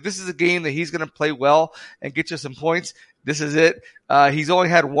 because if this is a game that he's going to play well and get you some points, this is it. He's only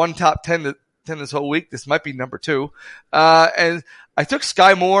had one top 10 this whole week. This might be number 2. And I took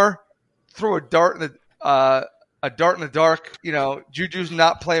Sky Moore, throw a dart in the dark. You know, Juju's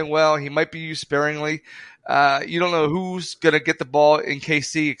not playing well. He might be used sparingly. You don't know who's going to get the ball in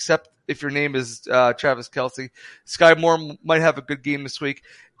KC except if your name is Travis Kelce. Sky Moore might have a good game this week.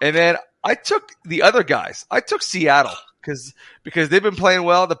 And then I took the other guys. I took Seattle because they've been playing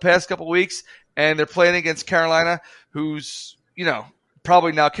well the past couple of weeks, and they're playing against Carolina, who's, you know,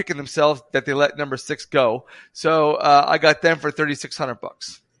 probably now kicking themselves that they let number 6 go. So I got them for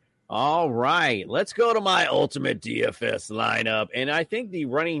 $3,600. All right, let's go to my ultimate DFS lineup. And I think the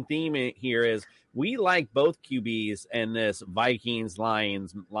running theme here is we like both QBs in this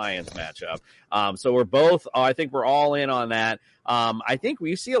Vikings-Lions matchup. So we're both, I think we're all in on that. I think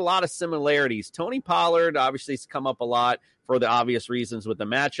we see a lot of similarities. Tony Pollard obviously has come up a lot for the obvious reasons with the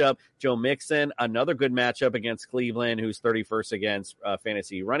matchup. Joe Mixon, another good matchup against Cleveland, who's 31st against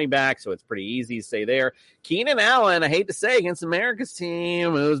fantasy running back, so it's pretty easy to stay there. Keenan Allen, I hate to say, against America's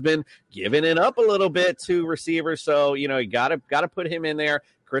team, who's been giving it up a little bit to receivers, so, you know, you got to put him in there.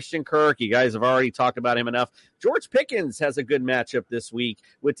 Christian Kirk, you guys have already talked about him enough. George Pickens has a good matchup this week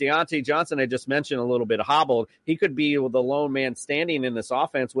with Deontay Johnson. I just mentioned a little bit hobbled. He could be the lone man standing in this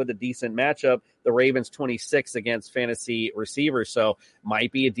offense with a decent matchup. The Ravens 26 against fantasy receivers, so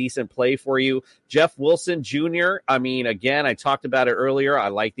might be a decent play for you. Jeff Wilson Jr., I mean, again, I talked about it earlier. I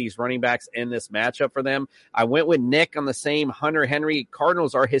like these running backs in this matchup for them. I went with Nick on the same Hunter Henry.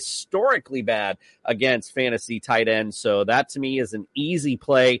 Cardinals are historically bad against fantasy tight ends, so that to me is an easy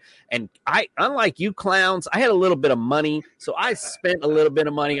play. And I, unlike you clowns, I had a little bit of money, so I spent a little bit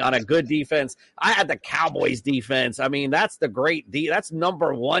of money on a good defense. I had the Cowboys defense. I mean, that's the great D. That's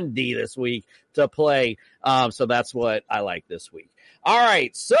number 1 D this week to play. So that's what I like this week. All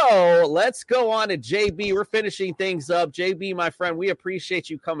right, so let's go on to JB. We're finishing things up. JB, my friend, we appreciate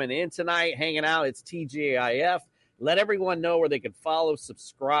you coming in tonight, hanging out. It's TGIF. Let everyone know where they can follow,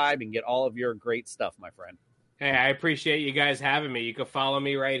 subscribe, and get all of your great stuff, my friend. Hey, I appreciate you guys having me. You can follow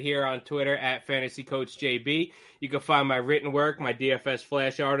me right here on Twitter at FantasyCoachJB. You can find my written work, my DFS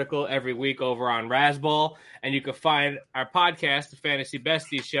Flash article every week over on Razzball. And you can find our podcast, the Fantasy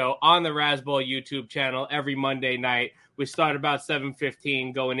Besties Show, on the Razzball YouTube channel every Monday night. We start about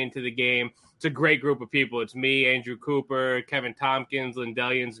 7:15 going into the game. It's a great group of people. It's me, Andrew Cooper, Kevin Tompkins,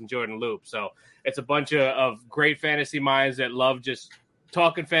 Lindellians, and Jordan Loop. So it's a bunch of great fantasy minds that love just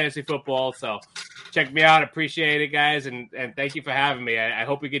talking fantasy football. So check me out. Appreciate it, guys. And thank you for having me. I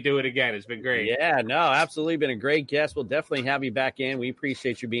hope we could do it again. It's been great. Yeah, no, absolutely been a great guest. We'll definitely have you back in. We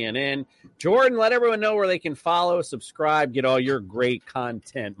appreciate you being in. Jordan, let everyone know where they can follow, subscribe, get all your great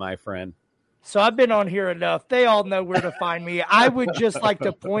content, my friend. So I've been on here enough. They all know where to find me. I would just like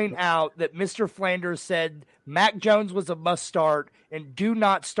to point out that Mr. Flanders said Mac Jones was a must start and do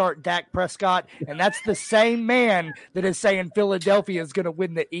not start Dak Prescott. And that's the same man that is saying Philadelphia is going to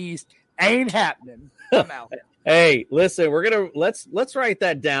win the East. Ain't happening. I'm out. Hey, listen, let's write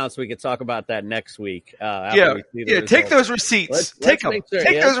that down so we can talk about that next week. Take those receipts. Take them.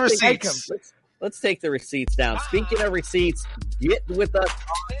 Take those receipts. Let's take the receipts down. Speaking of receipts, get with us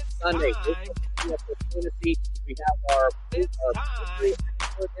on Sunday. We have our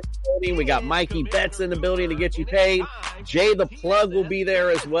building. We got Mikey Betts in the building to get you paid. Jay the Plug will be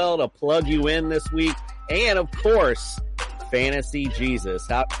there as well to plug you in this week. And, of course, Fantasy Jesus.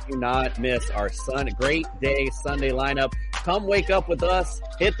 How can you not miss our great day Sunday lineup? Come wake up with us.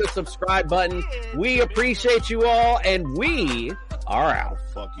 Hit the subscribe button. We appreciate you all, and we are out.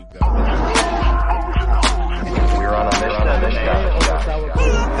 Fuck you guys. We're on a mission.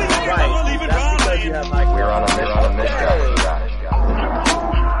 Right. That's because you have Mike. We're on a mission.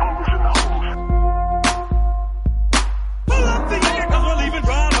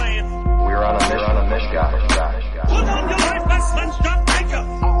 We're on a mission. Put on your life vest and stop maker.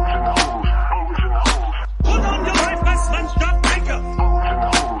 Put on your life vest and stop maker.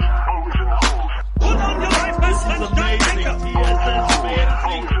 Put on your life vest and stop maker.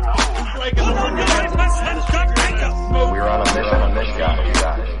 We're on a mission.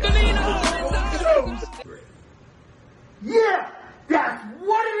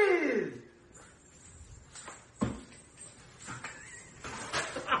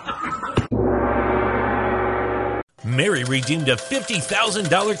 redeemed a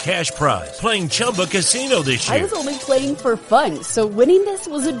 $50,000 cash prize playing Chumba Casino this year. I was only playing for fun, so winning this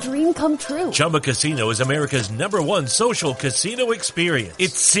was a dream come true. Chumba Casino is America's #1 social casino experience.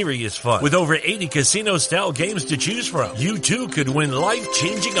 It's serious fun. With over 80 casino-style games to choose from, you too could win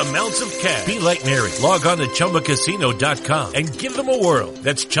life-changing amounts of cash. Be like Mary. Log on to ChumbaCasino.com and give them a whirl.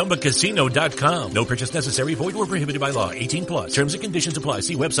 That's ChumbaCasino.com. No purchase necessary. Void or prohibited by law. 18+. Terms and conditions apply.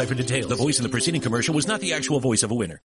 See website for details. The voice in the preceding commercial was not the actual voice of a winner.